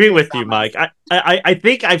I agree with you, dramas. Mike. I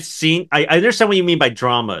think I've seen. I understand what you mean by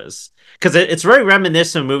dramas because it's very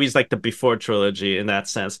reminiscent of movies like the Before trilogy in that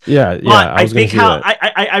sense. Yeah, yeah, But I I was gonna think say how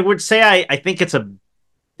that. I would say I think it's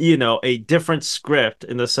a different script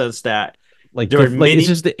in the sense that Like, there are like it's many.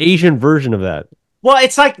 just the Asian version of that. Well,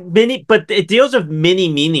 it's like many, but it deals with many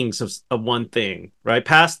meanings of one thing, right?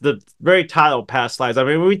 Past the very title, past lives. I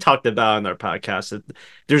mean, we talked about in our podcast.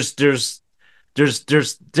 There's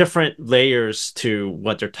there's different layers to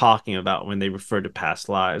what they're talking about when they refer to past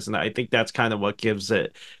lives, and I think that's kind of what gives the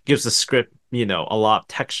script a lot of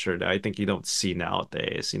texture that I think you don't see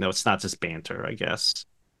nowadays. It's not just banter, I guess.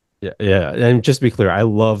 Yeah, yeah. And just to be clear, I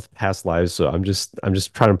love past lives, so I'm just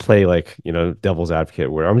trying to play like, devil's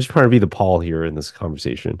advocate where I'm just trying to be the Paul here in this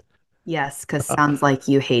conversation. Yes, because sounds like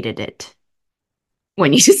you hated it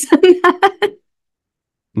when you said that.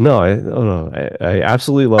 No, oh no, I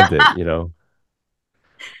absolutely loved it.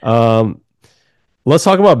 Um, let's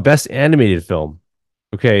talk about best animated film.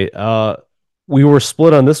 Okay, we were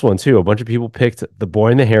split on this one too. A bunch of people picked The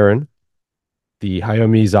Boy and the Heron, the Hayao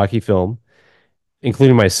Miyazaki film,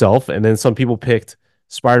 including myself, and then some people picked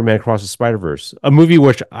Spider-Man Across the Spider-Verse, a movie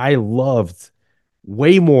which I loved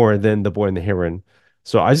way more than The Boy and the Heron.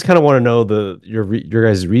 So I just kind of want to know your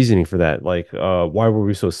guys' reasoning for that. Like, why were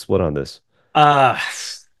we so split on this? Uh,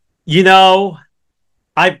 you know,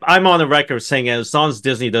 I'm on the record saying as long as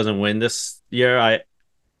Disney doesn't win this year, I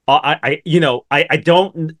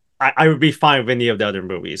don't. I would be fine with any of the other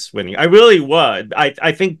movies winning. I really would.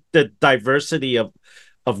 I think the diversity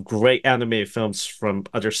of great animated films from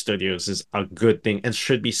other studios is a good thing and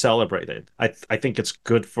should be celebrated. I think it's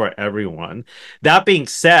good for everyone. That being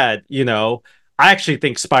said, I actually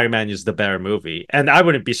think Spider-Man is the better movie, and I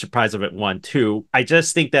wouldn't be surprised if it won too. I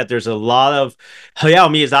just think that there's a lot of Hayao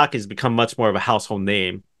Miyazaki has become much more of a household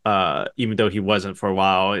name, even though he wasn't for a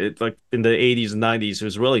while. It, like in the 80s and 90s, he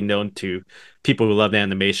was really known to people who loved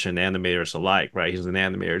animation, animators alike, right? He's an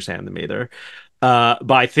animator's animator.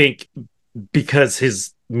 But I think because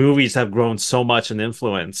his movies have grown so much in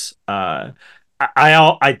influence, I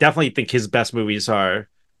definitely think his best movies are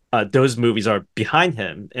those movies are behind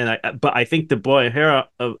him, but I think The Boy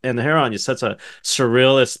and the Heron is such a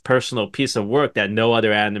surrealist personal piece of work that no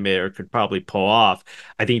other animator could probably pull off.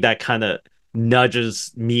 I think that kind of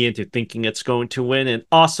nudges me into thinking it's going to win, and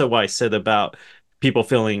also what I said about people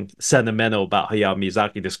feeling sentimental about Hayao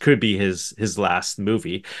Miyazaki. This could be his last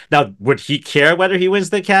movie. Now, would he care whether he wins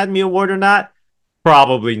the Academy Award or not?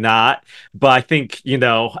 Probably not. But I think,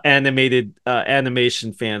 animated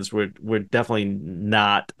animation fans would definitely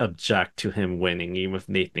not object to him winning, even if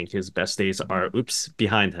they think his best days are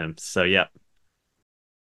behind him. So yeah.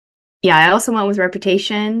 Yeah, I also went with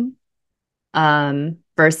Reputation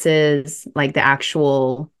versus like the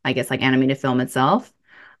actual, I guess, like animated film itself.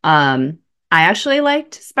 I actually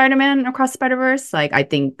liked Spider-Man Across the Spider-Verse. Like, I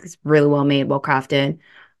think it's really well made, well crafted.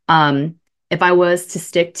 Um, if I was to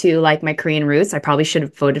stick to like my Korean roots, I probably should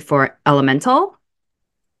have voted for Elemental.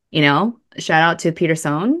 Shout out to Peter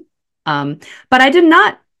Sohn. But I did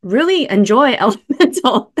not really enjoy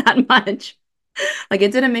Elemental that much. Like,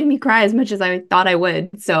 it didn't make me cry as much as I thought I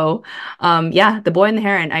would. So, yeah, The Boy and the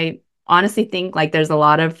Heron. I honestly think like there's a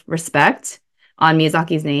lot of respect on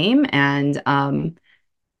Miyazaki's name, and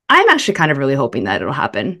I'm actually kind of really hoping that it'll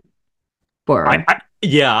happen for.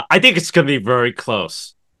 Yeah, I think it's gonna be very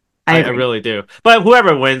close. I I agree. really do. But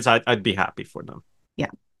whoever wins, I'd be happy for them. Yeah.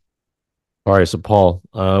 All right, so Paul,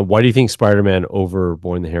 why do you think Spider-Man over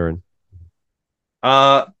Boy and the Heron?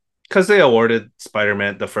 Because they awarded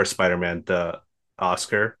Spider-Man, the first Spider-Man, the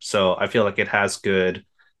Oscar, so I feel like it has good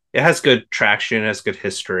traction, it has good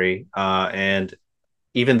history, and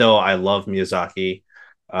even though I love Miyazaki,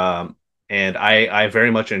 and I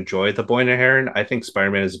very much enjoy The Boy and the Heron, I think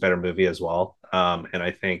Spider-Man is a better movie as well. And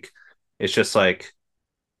I think it's just like,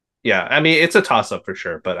 yeah, I mean, it's a toss up for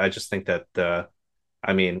sure, but I just think that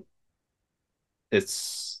I mean,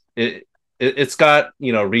 it's it, it's got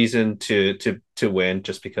reason to win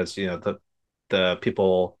just because the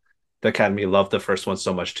people, the Academy loved the first one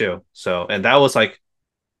so much too. So, and that was like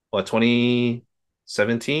what,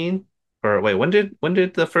 2017, or wait, when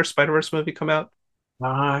did the first Spider-Verse movie come out?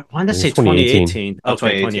 I want to It say was 2018. 2018. Oh,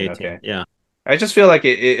 Okay, 2018. 2018. Okay. Yeah. I just feel like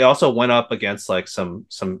it also went up against like some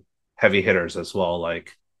heavy hitters as well,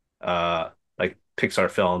 like Pixar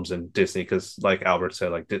films and Disney, because like Albert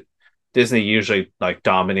said, like Disney usually like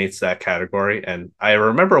dominates that category. And I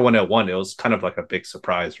remember when it won, it was kind of like a big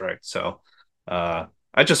surprise, right? So I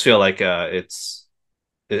just feel like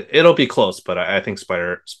it'll be close, but I think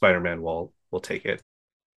Spider-Man will take it.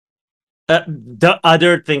 The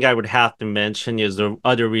other thing I would have to mention is the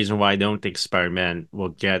other reason why I don't think Spider-Man will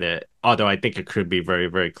get it, although I think it could be very,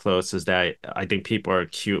 very close, is that I think people are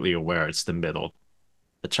acutely aware it's the middle,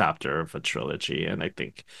 the chapter of a trilogy, and I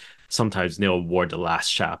think sometimes they'll award the last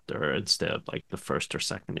chapter instead of like the first or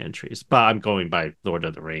second entries. But I'm going by Lord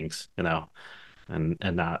of the Rings, and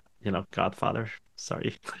not Godfather.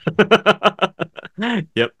 Sorry.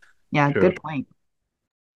 Yep. Yeah, Sure. good point.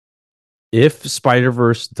 If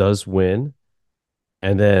Spider-Verse does win,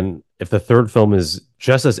 and then if the third film is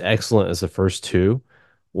just as excellent as the first two,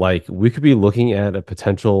 like we could be looking at a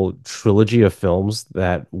potential trilogy of films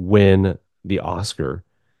that win the Oscar.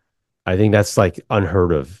 I think that's like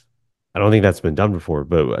unheard of. I don't think that's been done before,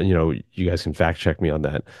 but you guys can fact check me on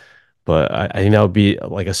that. But I think that would be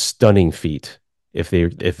like a stunning feat if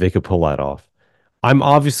they could pull that off. I'm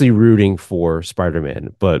obviously rooting for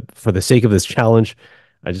Spider-Man, but for the sake of this challenge,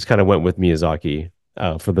 I just kind of went with Miyazaki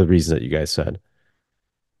for the reason that you guys said.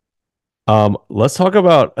 Let's talk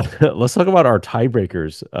about let's talk about our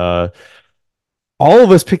tiebreakers. All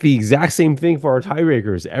of us picked the exact same thing for our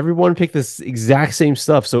tiebreakers. Everyone picked this exact same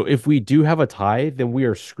stuff. So if we do have a tie, then we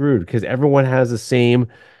are screwed because everyone has the same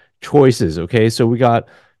choices. Okay, so we got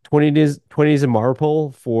 20 days in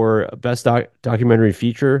Marple for best documentary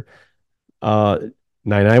feature.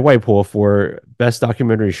 99 White Pool for best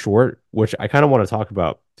documentary short, which I kind of want to talk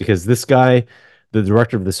about because this guy, the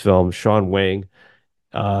director of this film, Sean Wang,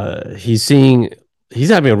 he's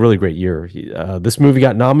having a really great year. This movie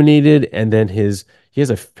got nominated, and then his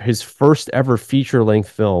first ever feature length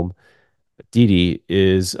film Dee Dee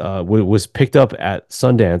is was picked up at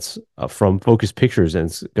Sundance from Focus Pictures and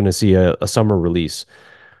is going to see a summer release.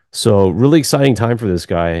 So really exciting time for this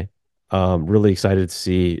guy. Really excited to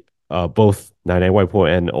see both Nine Nine White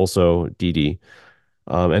and also Dee Dee.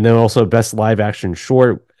 And then also best live action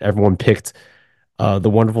short. Everyone picked the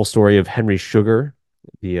wonderful story of Henry Sugar,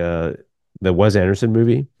 the Wes Anderson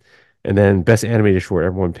movie. And then best animated short,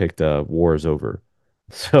 everyone picked War is Over.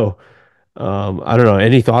 So I don't know.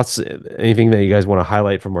 Any thoughts? Anything that you guys want to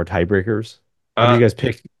highlight from our tiebreakers? How did you Uh, guys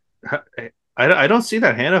pick? I don't see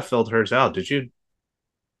that Hannah filled hers out. Did you? Did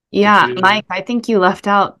Yeah, you? Mike, I think you left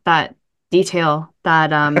out that detail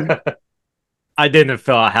that I didn't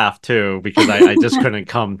feel I have to because I just couldn't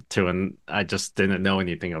come to, and I just didn't know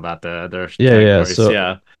anything about the other Yeah. categories. So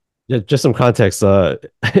Yeah. yeah, just some context.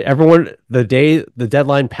 Everyone, the day the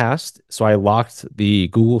deadline passed, so I locked the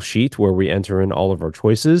Google Sheet where we enter in all of our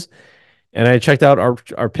choices, and I checked out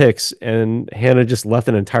our picks, and Hannah just left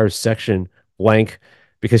an entire section blank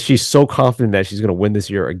because she's so confident that she's going to win this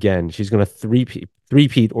year again. She's going to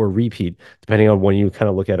three-peat or repeat, depending on when you kind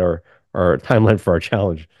of look at our timeline for our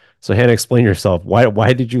challenge. So Hannah, explain yourself.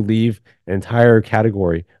 Why did you leave an entire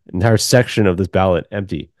category, entire section of this ballot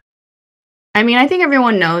empty? I mean, I think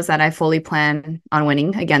everyone knows that I fully plan on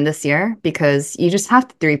winning again this year because you just have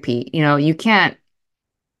to repeat. You can't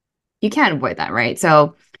avoid that, right?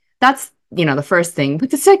 So that's, the first thing. But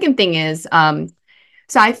the second thing is,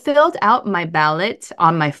 so I filled out my ballot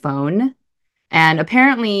on my phone, and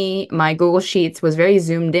apparently my Google Sheets was very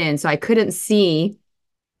zoomed in, so I couldn't see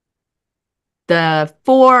the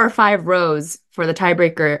 4 or 5 rows for the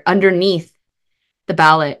tiebreaker underneath the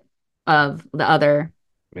ballot of the other.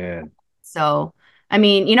 Man, So, I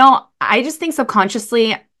mean, I just think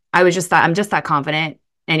subconsciously I'm just that confident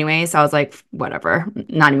anyway. So I was like, whatever,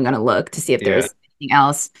 not even gonna look to see if yeah. there's anything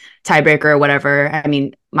else, tiebreaker or whatever. I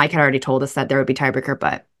mean, Mike had already told us that there would be tiebreaker,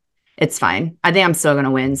 but it's fine. I think I'm still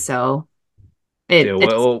gonna win. So Yeah,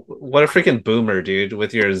 it's what a freaking boomer, dude,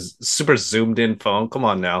 with your super zoomed in phone. Come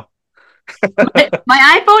on now.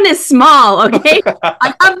 my iPhone is small, okay?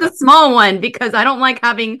 I have the small one because I don't like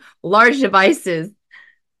having large devices.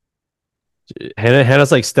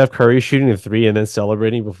 Hannah's like Steph Curry shooting a three and then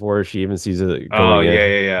celebrating before she even sees it Oh going yeah,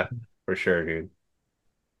 in. yeah, for sure, dude.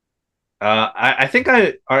 I think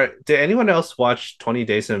did anyone else watch 20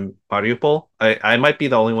 Days in Mariupol? I might be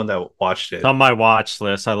the only one that watched It's it. on my watch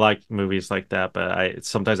list. I like movies like that, but I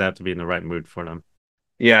sometimes I have to be in the right mood for them.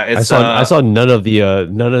 Yeah, I it's saw none of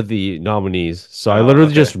the nominees. So I oh, literally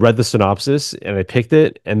okay. just read the synopsis and I picked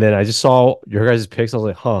it, and then I just saw your guys' picks. I was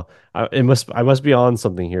like, huh, I must be on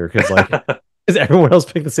something here because like because everyone else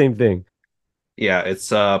picked the same thing. Yeah, it's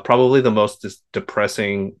probably the most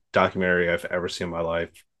depressing documentary I've ever seen in my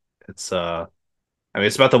life. It's I mean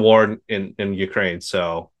it's about the war in Ukraine,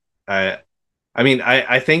 so I mean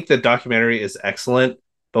I think the documentary is excellent,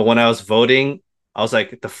 but when I was voting, I was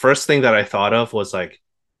like the first thing that I thought of was like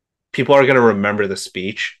people are going to remember the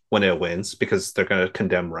speech when it wins because they're going to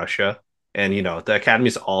condemn Russia. And, the Academy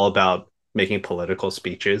is all about making political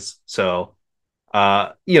speeches. So,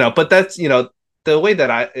 but that's, the way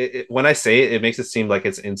that when I say it, it makes it seem like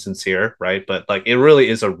it's insincere, right? But like it really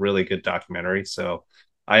is a really good documentary. So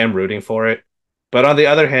I am rooting for it. But on the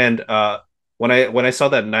other hand, when I saw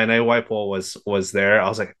that Nine Nine White was there, I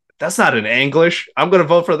was like, that's not in English. I'm gonna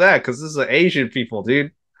vote for that because this is Asian people,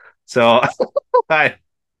 dude. So I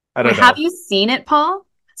I Wait, don't have know. you seen it, Paul?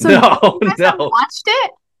 So you No, guys have no. watched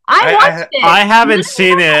it? I watched I it. I haven't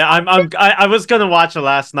seen it. I was gonna watch it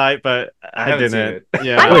last night, but I I haven't seen didn't. it. I'm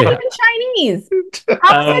Yeah. not Wait, even Chinese.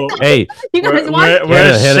 How is it Oh, hey, that you guys watched it? we're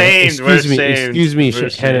Hannah, shamed. We're shamed. excuse me, We're Hannah,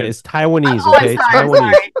 shamed. it's Taiwanese, Oh, I'm okay? It's sorry. I'm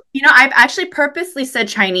Taiwanese. sorry. I've actually purposely said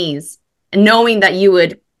Chinese, knowing that you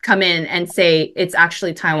would come in and say it's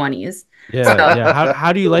actually Taiwanese. So Yeah.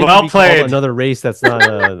 How do you like to Well be called played. another race that's not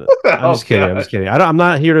I'm Oh just kidding. I'm god. just kidding. I'm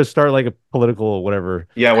not here to start like a political whatever.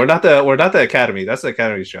 Yeah, we're not the Academy. That's the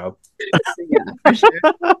Academy's job. yeah, for sure.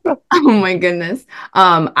 Oh my goodness.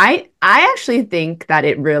 I actually think that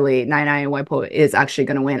it really Nine Nine and White is actually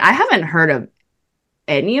going to win. I haven't heard of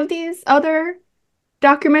any of these other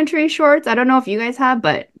documentary shorts. I don't know if you guys have,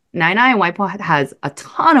 but Nine Nine and White has a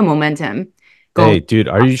ton of momentum going. Hey, dude,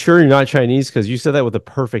 are you sure you're not Chinese? Because you said that with a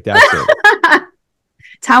perfect accent.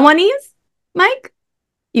 Taiwanese, Mike?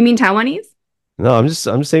 You mean Taiwanese? No, I'm just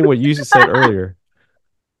saying what you said earlier.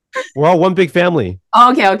 We're all one big family.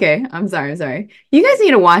 Oh, okay. I'm sorry. You guys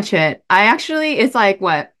need to watch it. It's like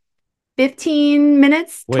what, 15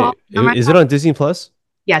 minutes, 12? Wait, is it on Disney Plus?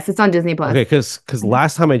 Yes, it's on Disney Plus. Okay, because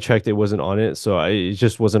last time I checked, it wasn't on it, so it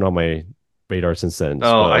just wasn't on my radar since then.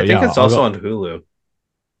 Oh, But I think yeah, it's I'll also go. on Hulu.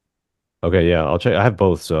 Okay, yeah, I'll check. I have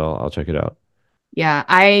both, so I'll check it out. Yeah,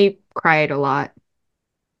 I cried a lot.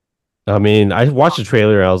 I mean, I watched the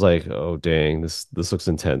trailer and I was like, oh dang, this looks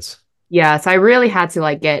intense. Yeah, so I really had to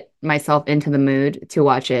like get myself into the mood to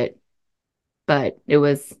watch it, but it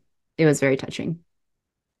was very touching.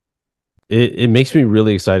 It makes me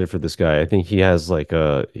really excited for this guy. I think he has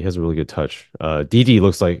a really good touch. DD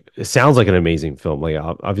looks like it sounds like an amazing film. Like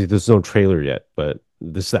obviously there's no trailer yet, but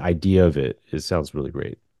this the idea of it sounds really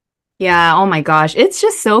great. Yeah, oh my gosh. It's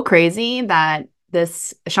just so crazy that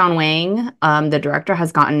this Sean Wang, the director,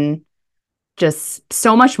 has gotten just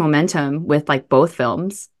so much momentum with like both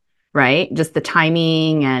films, right? Just the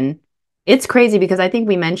timing and it's crazy because I think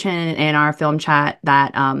we mentioned in our film chat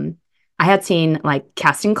that I had seen like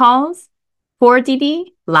casting calls for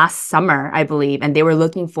DD last summer, I believe, and they were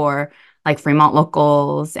looking for like Fremont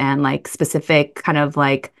locals and like specific kind of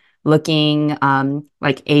like looking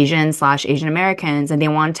like Asian Americans, and they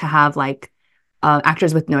wanted to have like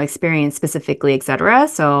actors with no experience specifically, etc.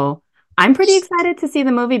 So I'm pretty excited to see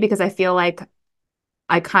the movie because I feel like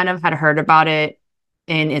I kind of had heard about it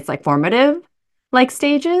in its like formative like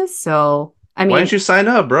stages. So I Why mean, didn't you sign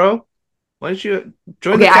up, bro? Why didn't you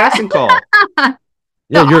join the okay, casting call?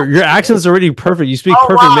 Yeah, the your accent's already perfect. You speak oh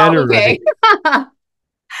perfect wow, Mandarin okay. already.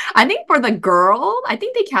 I think for the girl, I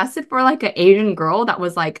think they casted for like an Asian girl that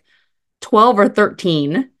was like 12 or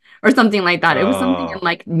 13 or something like that. It was something in Oh,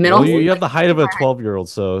 like Well, middle, you have like the height of a 12-year-old,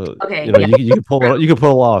 so okay, you know yeah, you can pull it you can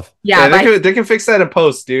pull it off. yeah, yeah, but they can fix that in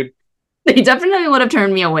post, dude. they definitely would have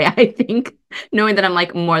turned me away, I think, knowing that I'm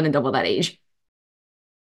like more than double that age.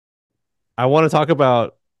 I want to talk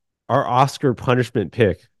about our Oscar punishment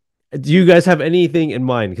pick. Do you guys have anything in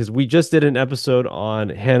mind? Because we just did an episode on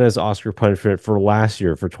Hannah's Oscar punishment for last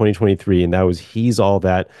year for 2023, and that was He's All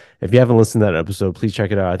That. If you haven't listened to that episode, please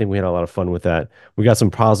check it out. I think we had a lot of fun with that. We got some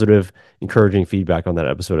positive, encouraging feedback on that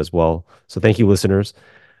episode as well. So thank you, listeners.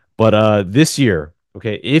 But this year,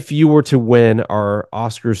 okay, if you were to win our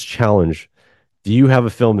Oscars challenge, do you have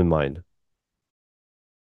a film in mind?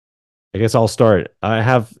 I guess I'll start. I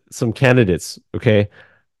have some candidates. Okay.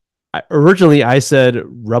 Originally, I said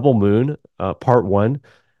Rebel Moon, part one.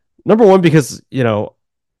 Number one, because,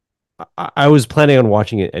 I was planning on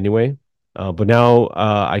watching it anyway. But now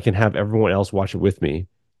I can have everyone else watch it with me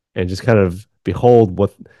and just kind of behold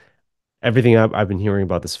what everything I've been hearing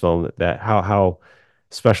about this film, that how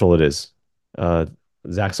special it is. Uh,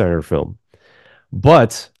 Zack Snyder film.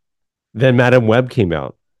 But then Madam Web came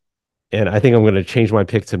out. And I think I'm going to change my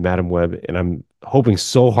pick to Madam Web, and I'm hoping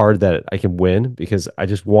so hard that I can win because I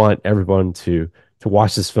just want everyone to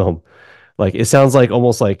watch this film. Like it sounds like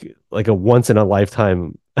almost like a once in a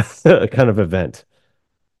lifetime kind of event.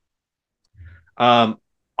 Um,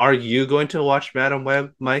 are you going to watch Madam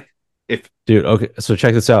Web, Mike? If Dude, okay, so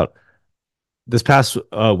check this out. This past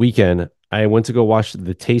weekend, I went to go watch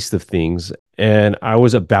The Taste of Things, and I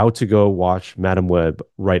was about to go watch Madam Web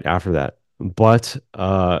right after that. But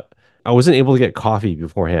I wasn't able to get coffee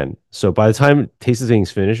beforehand. So by the time Taste of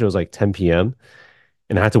Things finished, it was like 10 p.m.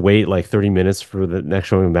 And I had to wait like 30 minutes for the next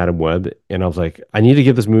showing of Madam Web. And I was like, I need to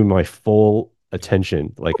give this movie my full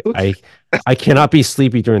attention. Like I cannot be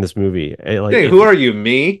sleepy during this movie. hey, who are you,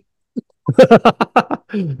 me?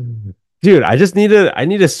 Dude, I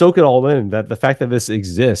need to soak it all in. That the fact that this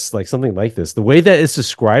exists, like something like this, the way that it's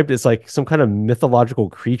described, it's like some kind of mythological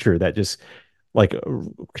creature that just like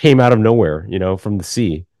came out of nowhere, from the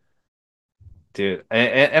sea. Dude,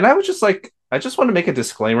 and I was just like, I just want to make a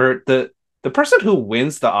disclaimer: the person who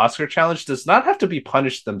wins the Oscar challenge does not have to be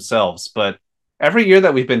punished themselves. But every year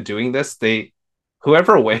that we've been doing this,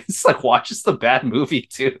 whoever wins like watches the bad movie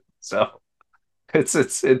too. So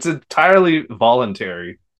it's entirely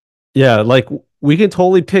voluntary. Yeah, like we can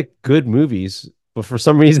totally pick good movies, but for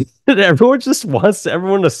some reason everyone just wants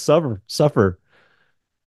everyone to suffer.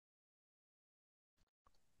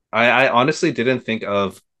 I honestly didn't think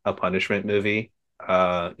of a punishment movie,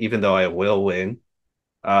 even though I will win.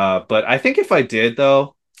 But I think if I did,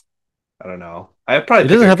 though, I don't know. I'd It probably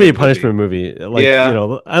pick doesn't a have to be a good movie. punishment movie. Like, Yeah,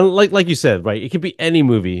 like you said, right? It could be any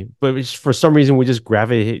movie, but for some reason we just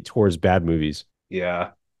gravitate towards bad movies.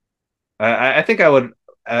 yeah. I think I would.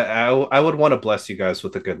 I would want to bless you guys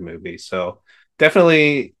with a good movie. So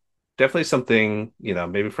definitely, definitely something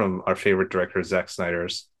maybe from our favorite director Zack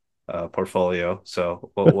Snyder's portfolio.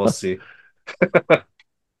 So we'll see.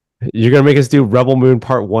 You're gonna make us do Rebel Moon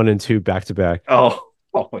Part One and Two back to back. Oh,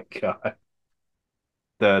 oh my god.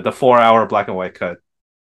 The 4 hour black and white cut.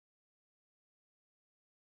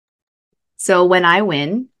 So when I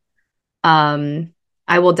win, um,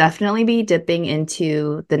 I will definitely be dipping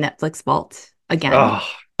into the Netflix vault again. Oh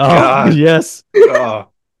Oh God. yes.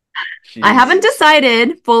 Oh I haven't Jesus.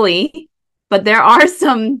 decided fully but there are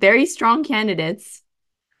some very strong candidates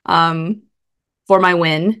for my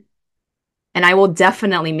win. And I will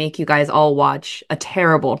definitely make you guys all watch a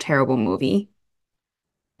terrible, terrible movie.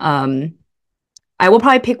 Um, I will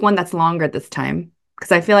probably pick one that's longer this time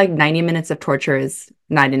because I feel like 90 minutes of torture is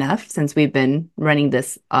not enough since we've been running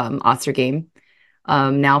this Oscar game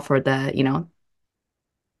now for the,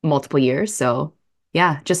 multiple years. So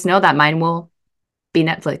yeah, just know that mine will be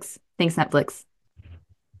Netflix. Thanks, Netflix.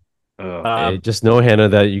 Hey, Um, just know, Hannah,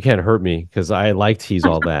 that you can't hurt me because I liked He's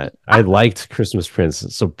All That. I liked Christmas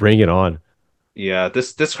Prince, so bring it on. Yeah,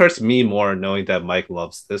 this hurts me more knowing that Mike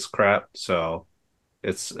loves this crap. So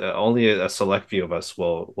it's only a select few of us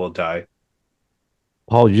will die.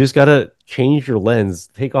 Paul, you just gotta change your lens,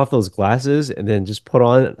 take off those glasses, and then just put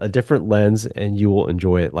on a different lens, and you will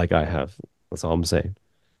enjoy it like I have. That's all I'm saying.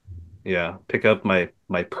 Yeah, pick up my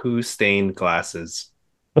poo stained glasses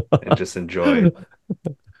and just enjoy.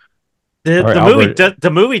 All right, the movie Albert.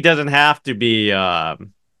 the movie doesn't have to be of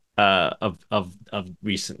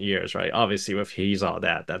recent years, right? Obviously, with He's All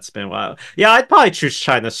That, that's been a while. Yeah, I'd probably choose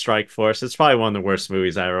China Strike Force. It's probably one of the worst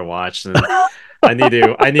movies I ever watched, and I need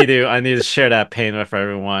to share that pain with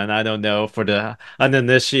everyone. I don't know, for the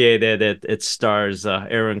uninitiated, it stars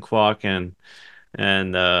Aaron Kwok and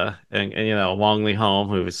Wong Lee Home,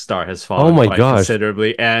 whose star has Oh fallen my quite gosh.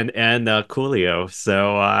 considerably, and Coolio.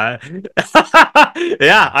 So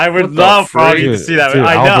yeah, I would What the love probably freak? to see that. Dude,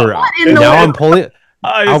 I know. Albert. What in the Now world? I'm pulling.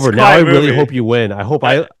 It's Albert, now I quite a really movie. hope you win. I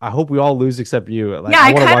hope we all lose except you. Like Yeah, I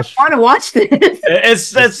I want to kind of watch. want to watch this.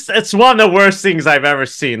 It's one of the worst things I've ever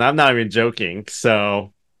seen. I'm not even joking.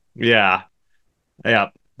 So yeah, yeah.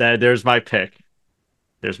 There's my pick.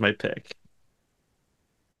 There's my pick.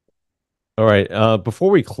 All right. Before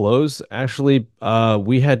we close, actually,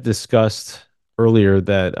 we had discussed earlier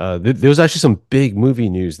that there was actually some big movie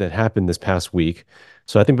news that happened this past week.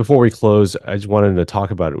 So I think before we close, I just wanted to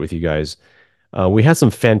talk about it with you guys. We had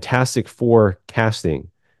some Fantastic Four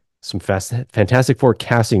casting, Fantastic Four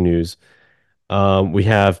casting news. We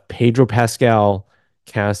have Pedro Pascal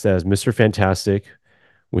cast as Mr. Fantastic.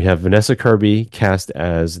 We have Vanessa Kirby cast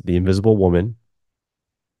as the Invisible Woman.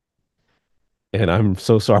 And I'm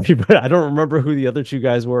so sorry, but I don't remember who the other two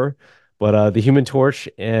guys were. But the Human Torch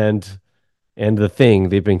and the Thing,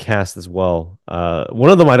 they've been cast as well. One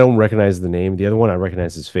of them I don't recognize the name. The other one I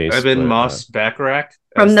recognize his face. Evan But Moss Backrack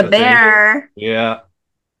From as the the thing. bear. Yeah,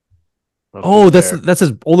 from oh, the that's bear. that's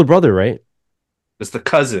his older brother, right? It's the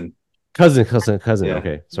cousin. Cousin. Yeah.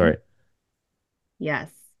 Okay, sorry.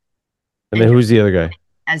 Yes. And And then who who's the other guy?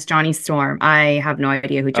 as Johnny Storm? I have no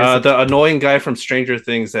idea who Joseph. The annoying guy from Stranger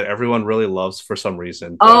Things that everyone really loves for some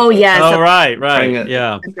reason. Oh yes, Oh right, Playing right, it-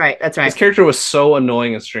 yeah. that's right. That's His right. character was so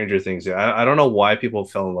annoying in Stranger Things. Yeah, I don't know why people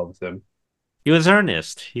fell in love with him. He was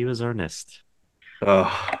earnest. He was earnest.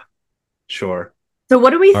 Oh, sure. So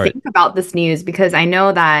what do we All right. think about this news? Because I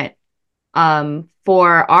know that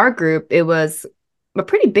for our group it was a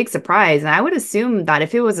pretty big surprise. And I would assume that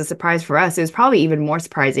if it was a surprise for us, it was probably even more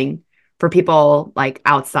surprising for people like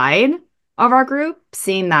outside of our group,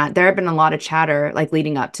 seeing that there had been a lot of chatter like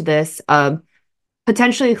leading up to this of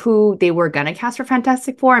potentially who they were gonna cast for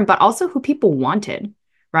Fantastic Four, and but also who people wanted,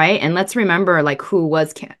 right? And let's remember like who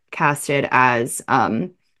was casted as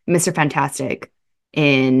Mr. Fantastic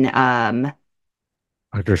in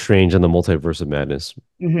Doctor Strange and the Multiverse of Madness.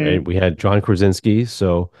 mhm. Right? We had John Krasinski,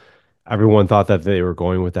 so everyone thought that they were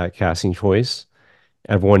going with that casting choice.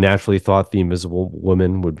 Everyone naturally thought the Invisible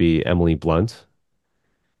Woman would be Emily Blunt,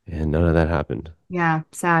 and none of that happened. Yeah,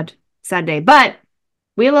 sad day. But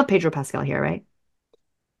we love Pedro Pascal here, right?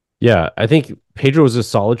 Yeah, I think Pedro was a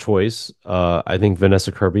solid choice. I think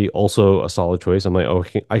Vanessa Kirby also a solid choice. I'm like,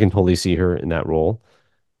 okay, I can totally see her in that role.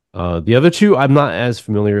 The other two, I'm not as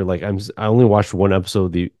familiar. Like, I only watched one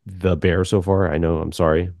episode of the Bear so far. I know, I'm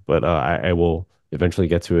sorry, but I will eventually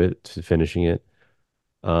get to it, to finishing it.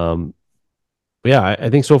 Um, but yeah, I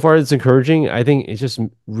think so far it's encouraging. I think it just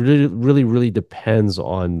really, really, really depends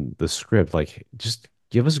on the script. Like, just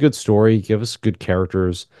give us a good story, give us good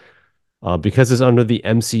characters. Because it's under the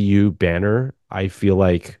MCU banner, I feel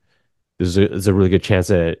like there's a really good chance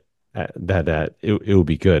that it will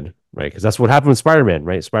be good, right? Because that's what happened with Spider-Man,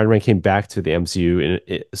 right? Spider-Man came back to the MCU in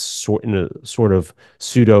a sort of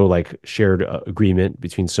pseudo like shared agreement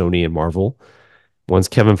between Sony and Marvel. Once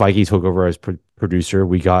Kevin Feige took over as producer,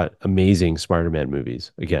 we got amazing Spider-Man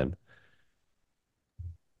movies again.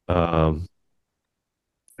 Um,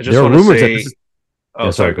 I just there are want to rumors that this is. say. Oh,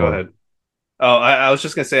 Yeah, sorry, sorry. go Go on. ahead. Oh, I was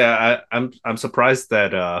just gonna say I'm surprised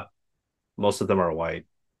that most of them are white.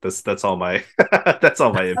 That's all my that's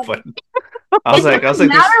all my input. I was like, doesn't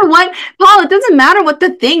this. matter what, Paul, it doesn't matter what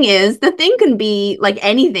the thing is. The thing can be like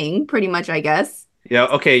anything, pretty much, I guess. Yeah,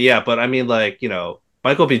 okay, yeah, but I mean, like,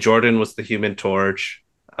 Michael B. Jordan was the Human Torch.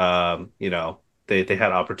 They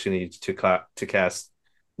had opportunities to cast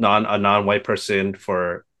a non-white person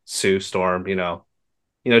for Sue Storm.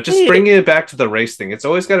 Just it, bringing it back to the race thing. It's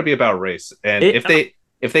always got to be about race. And it,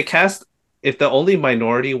 if the only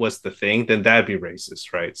minority was the thing, then that'd be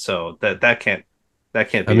racist, right? So that can't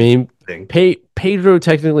I be mean, the thing. Pedro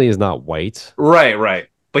technically is not white. Right, right.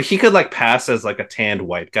 But he could like pass as like a tanned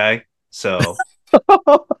white guy. So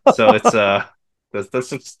it's that's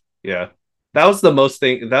just yeah. That was the most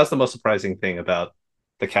surprising thing about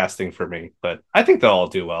the casting for me. But I think they'll all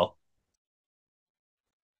do well.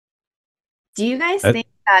 Do you guys I, think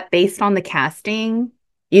that based on the casting,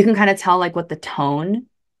 you can kind of tell like what the tone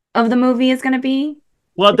of the movie is going to be?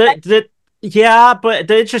 well, yeah, but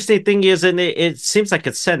the interesting thing is, and it seems like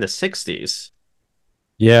it's set in the 60s.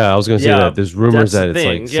 yeah, I was gonna say Yeah, that. There's rumors that's the that it's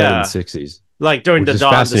like thing. set in the Yeah, 60s, like during which the is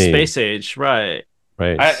dawn of the fascinating, space age, right?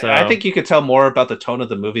 right? I So think you could tell more about the tone of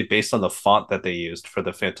the movie based on the font that they used for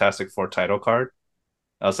the Fantastic Four title card.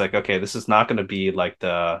 I was like, okay, this is not going to be like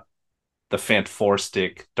the Fant Four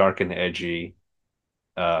stick dark and edgy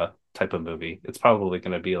type of movie. It's probably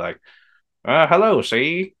going to be like, hello,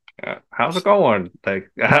 see, how's it going?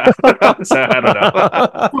 Like, so I don't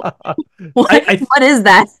know. What I what is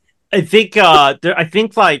that? I think I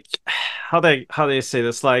think like how they say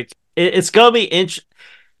this, like it's gonna be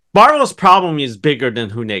Marvel's problem is bigger than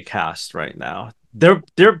who they cast right now. Their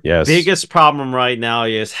Yes. biggest problem right now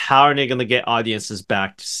is how are they going to get audiences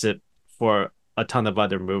back to sit for a ton of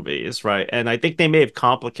other movies, right? And I think they may have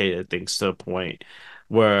complicated things to a point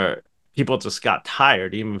where people just got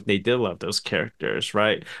tired, even if they did love those characters,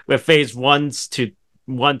 right? With phase 1 to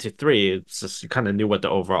 3, it's just you kind of knew what the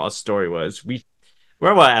overall story was.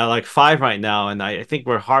 We're at like 5 right now, and I think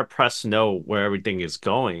we're hard pressed to know where everything is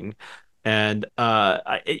going. And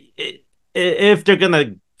if they're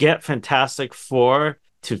gonna get Fantastic Four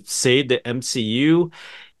to save the MCU,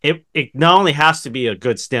 it not only has to be a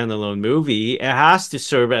good standalone movie, it has to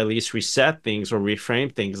serve at least reset things or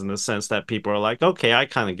reframe things in the sense that people are like, okay, I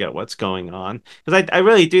kind of get what's going on. Because I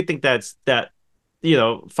really do think that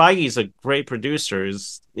Feige's a great producer.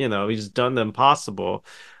 He's done the impossible,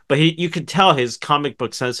 but you could tell his comic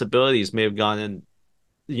book sensibilities may have gone in,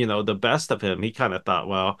 the best of him. He kind of thought,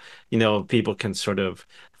 well, people can sort of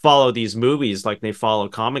follow these movies like they follow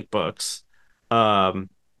comic books. Um,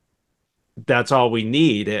 that's all we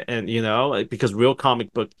need. And, because real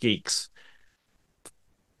comic book geeks,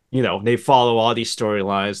 they follow all these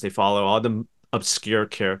storylines, they follow all the obscure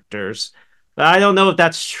characters. I don't know if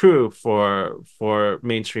that's true for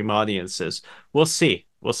mainstream audiences. We'll see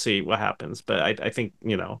what happens, but I think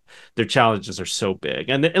their challenges are so big.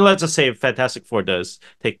 And let's just say if Fantastic Four does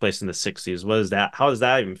take place in the 60s, what is that? How does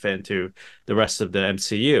that even fit into the rest of the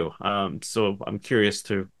MCU? So I'm curious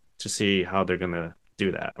to see how they're gonna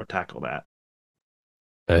do that or tackle that.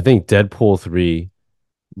 I think Deadpool 3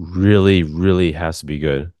 really, really has to be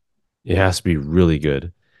good. It has to be really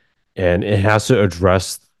good. And it has to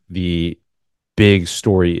address the big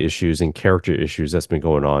story issues and character issues that's been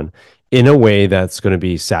going on in a way that's going to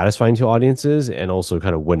be satisfying to audiences and also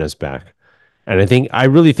kind of win us back. And I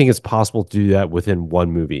really think it's possible to do that within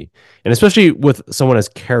one movie. And especially with someone as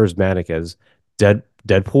charismatic as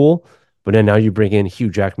Deadpool, but then now you bring in Hugh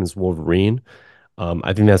Jackman's Wolverine.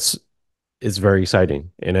 I think it's very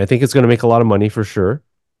exciting. And I think it's going to make a lot of money for sure.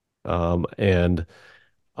 And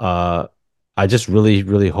uh, I just really,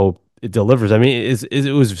 really hope it delivers. I mean,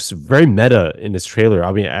 it was very meta in this trailer.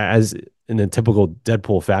 I mean, as in a typical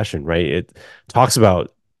Deadpool fashion, right? It talks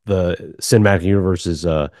about the cinematic universe's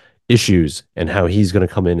issues and how he's going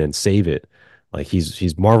to come in and save it. Like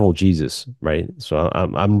he's Marvel Jesus, right? So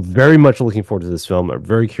I'm very much looking forward to this film. I'm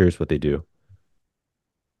very curious what they do.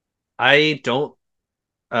 I don't.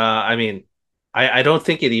 I mean, I don't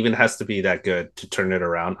think it even has to be that good to turn it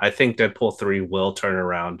around. I think Deadpool 3 will turn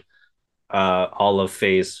around all of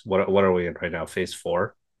phase what are we in right now? Phase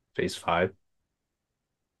 4, phase 5.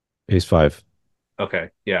 Phase 5. Okay,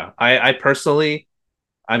 yeah. I personally,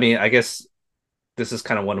 I mean, I guess this is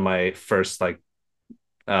kind of one of my first like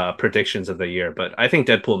predictions of the year, but I think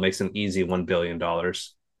Deadpool makes an easy $1 billion.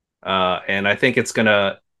 And I think it's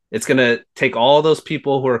gonna take all those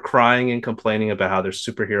people who are crying and complaining about how there's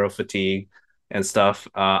superhero fatigue and stuff.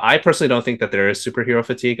 I personally don't think that there is superhero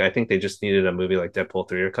fatigue. I think they just needed a movie like Deadpool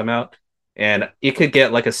 3 to come out, and it could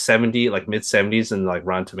get like a 70, like mid 70s, and like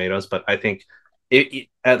Rotten Tomatoes. But I think it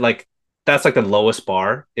at like that's like the lowest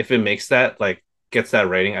bar. If it makes that like gets that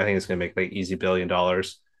rating, I think it's gonna make like easy $1 billion,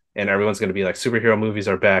 and everyone's gonna be like superhero movies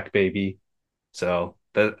are back, baby. So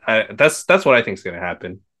that's what I think is going to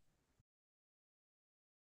happen.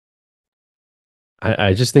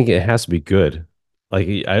 I just think it has to be good. Like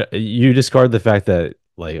you discard the fact that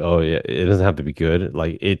like, oh yeah, it doesn't have to be good.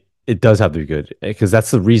 Like it does have to be good because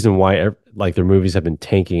that's the reason why like their movies have been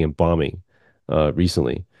tanking and bombing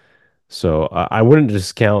recently. So I wouldn't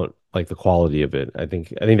discount like the quality of it. I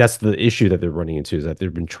think that's the issue that they're running into is that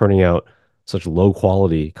they've been churning out such low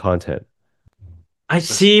quality content. I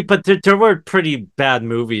see, but there were pretty bad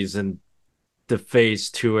movies in the Phase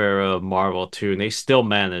 2 era of Marvel too, and they still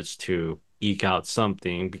managed to eke out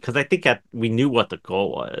something because I think we knew what the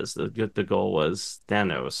goal was. The goal was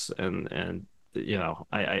Thanos, and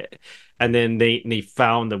I and then they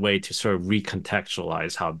found a way to sort of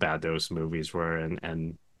recontextualize how bad those movies were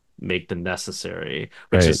and make them necessary,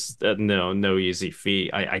 which Right. is no easy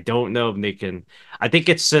feat. I don't know if they can. I think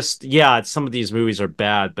it's just yeah, some of these movies are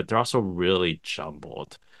bad, but they're also really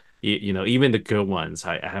jumbled. Even the good ones,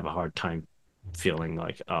 I have a hard time feeling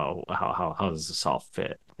like, oh, how does this all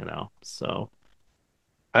fit? So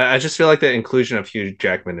I just feel like the inclusion of Hugh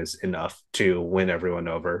Jackman is enough to win everyone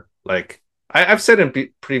over. Like I've said in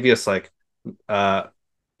previous like uh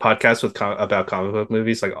podcasts about comic book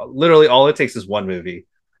movies, like literally all it takes is one movie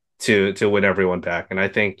to win everyone back. And I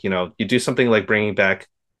think you do something like bringing back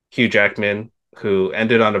Hugh Jackman, who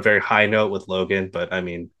ended on a very high note with Logan, but I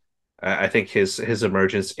mean, I think his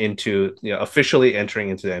emergence into officially entering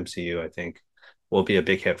into the MCU, I think, will be a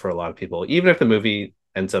big hit for a lot of people, even if the movie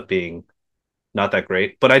ends up being not that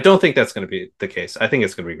great. But I don't think that's going to be the case. I think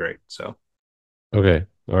it's going to be great. So Okay.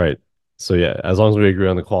 All right. So yeah, as long as we agree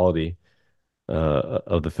on the quality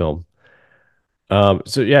of the film.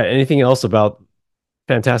 So yeah, anything else about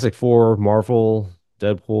Fantastic Four, Marvel,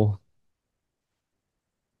 Deadpool?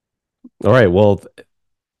 All right. Well,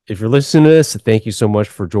 if you're listening to this, thank you so much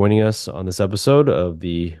for joining us on this episode of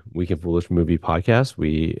the Weekend Foolish Movie Podcast.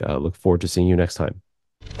 We look forward to seeing you next time.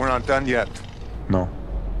 We're not done yet. No.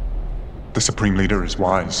 The Supreme Leader is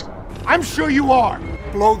wise. I'm sure you are.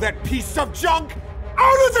 Blow that piece of junk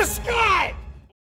out of the sky!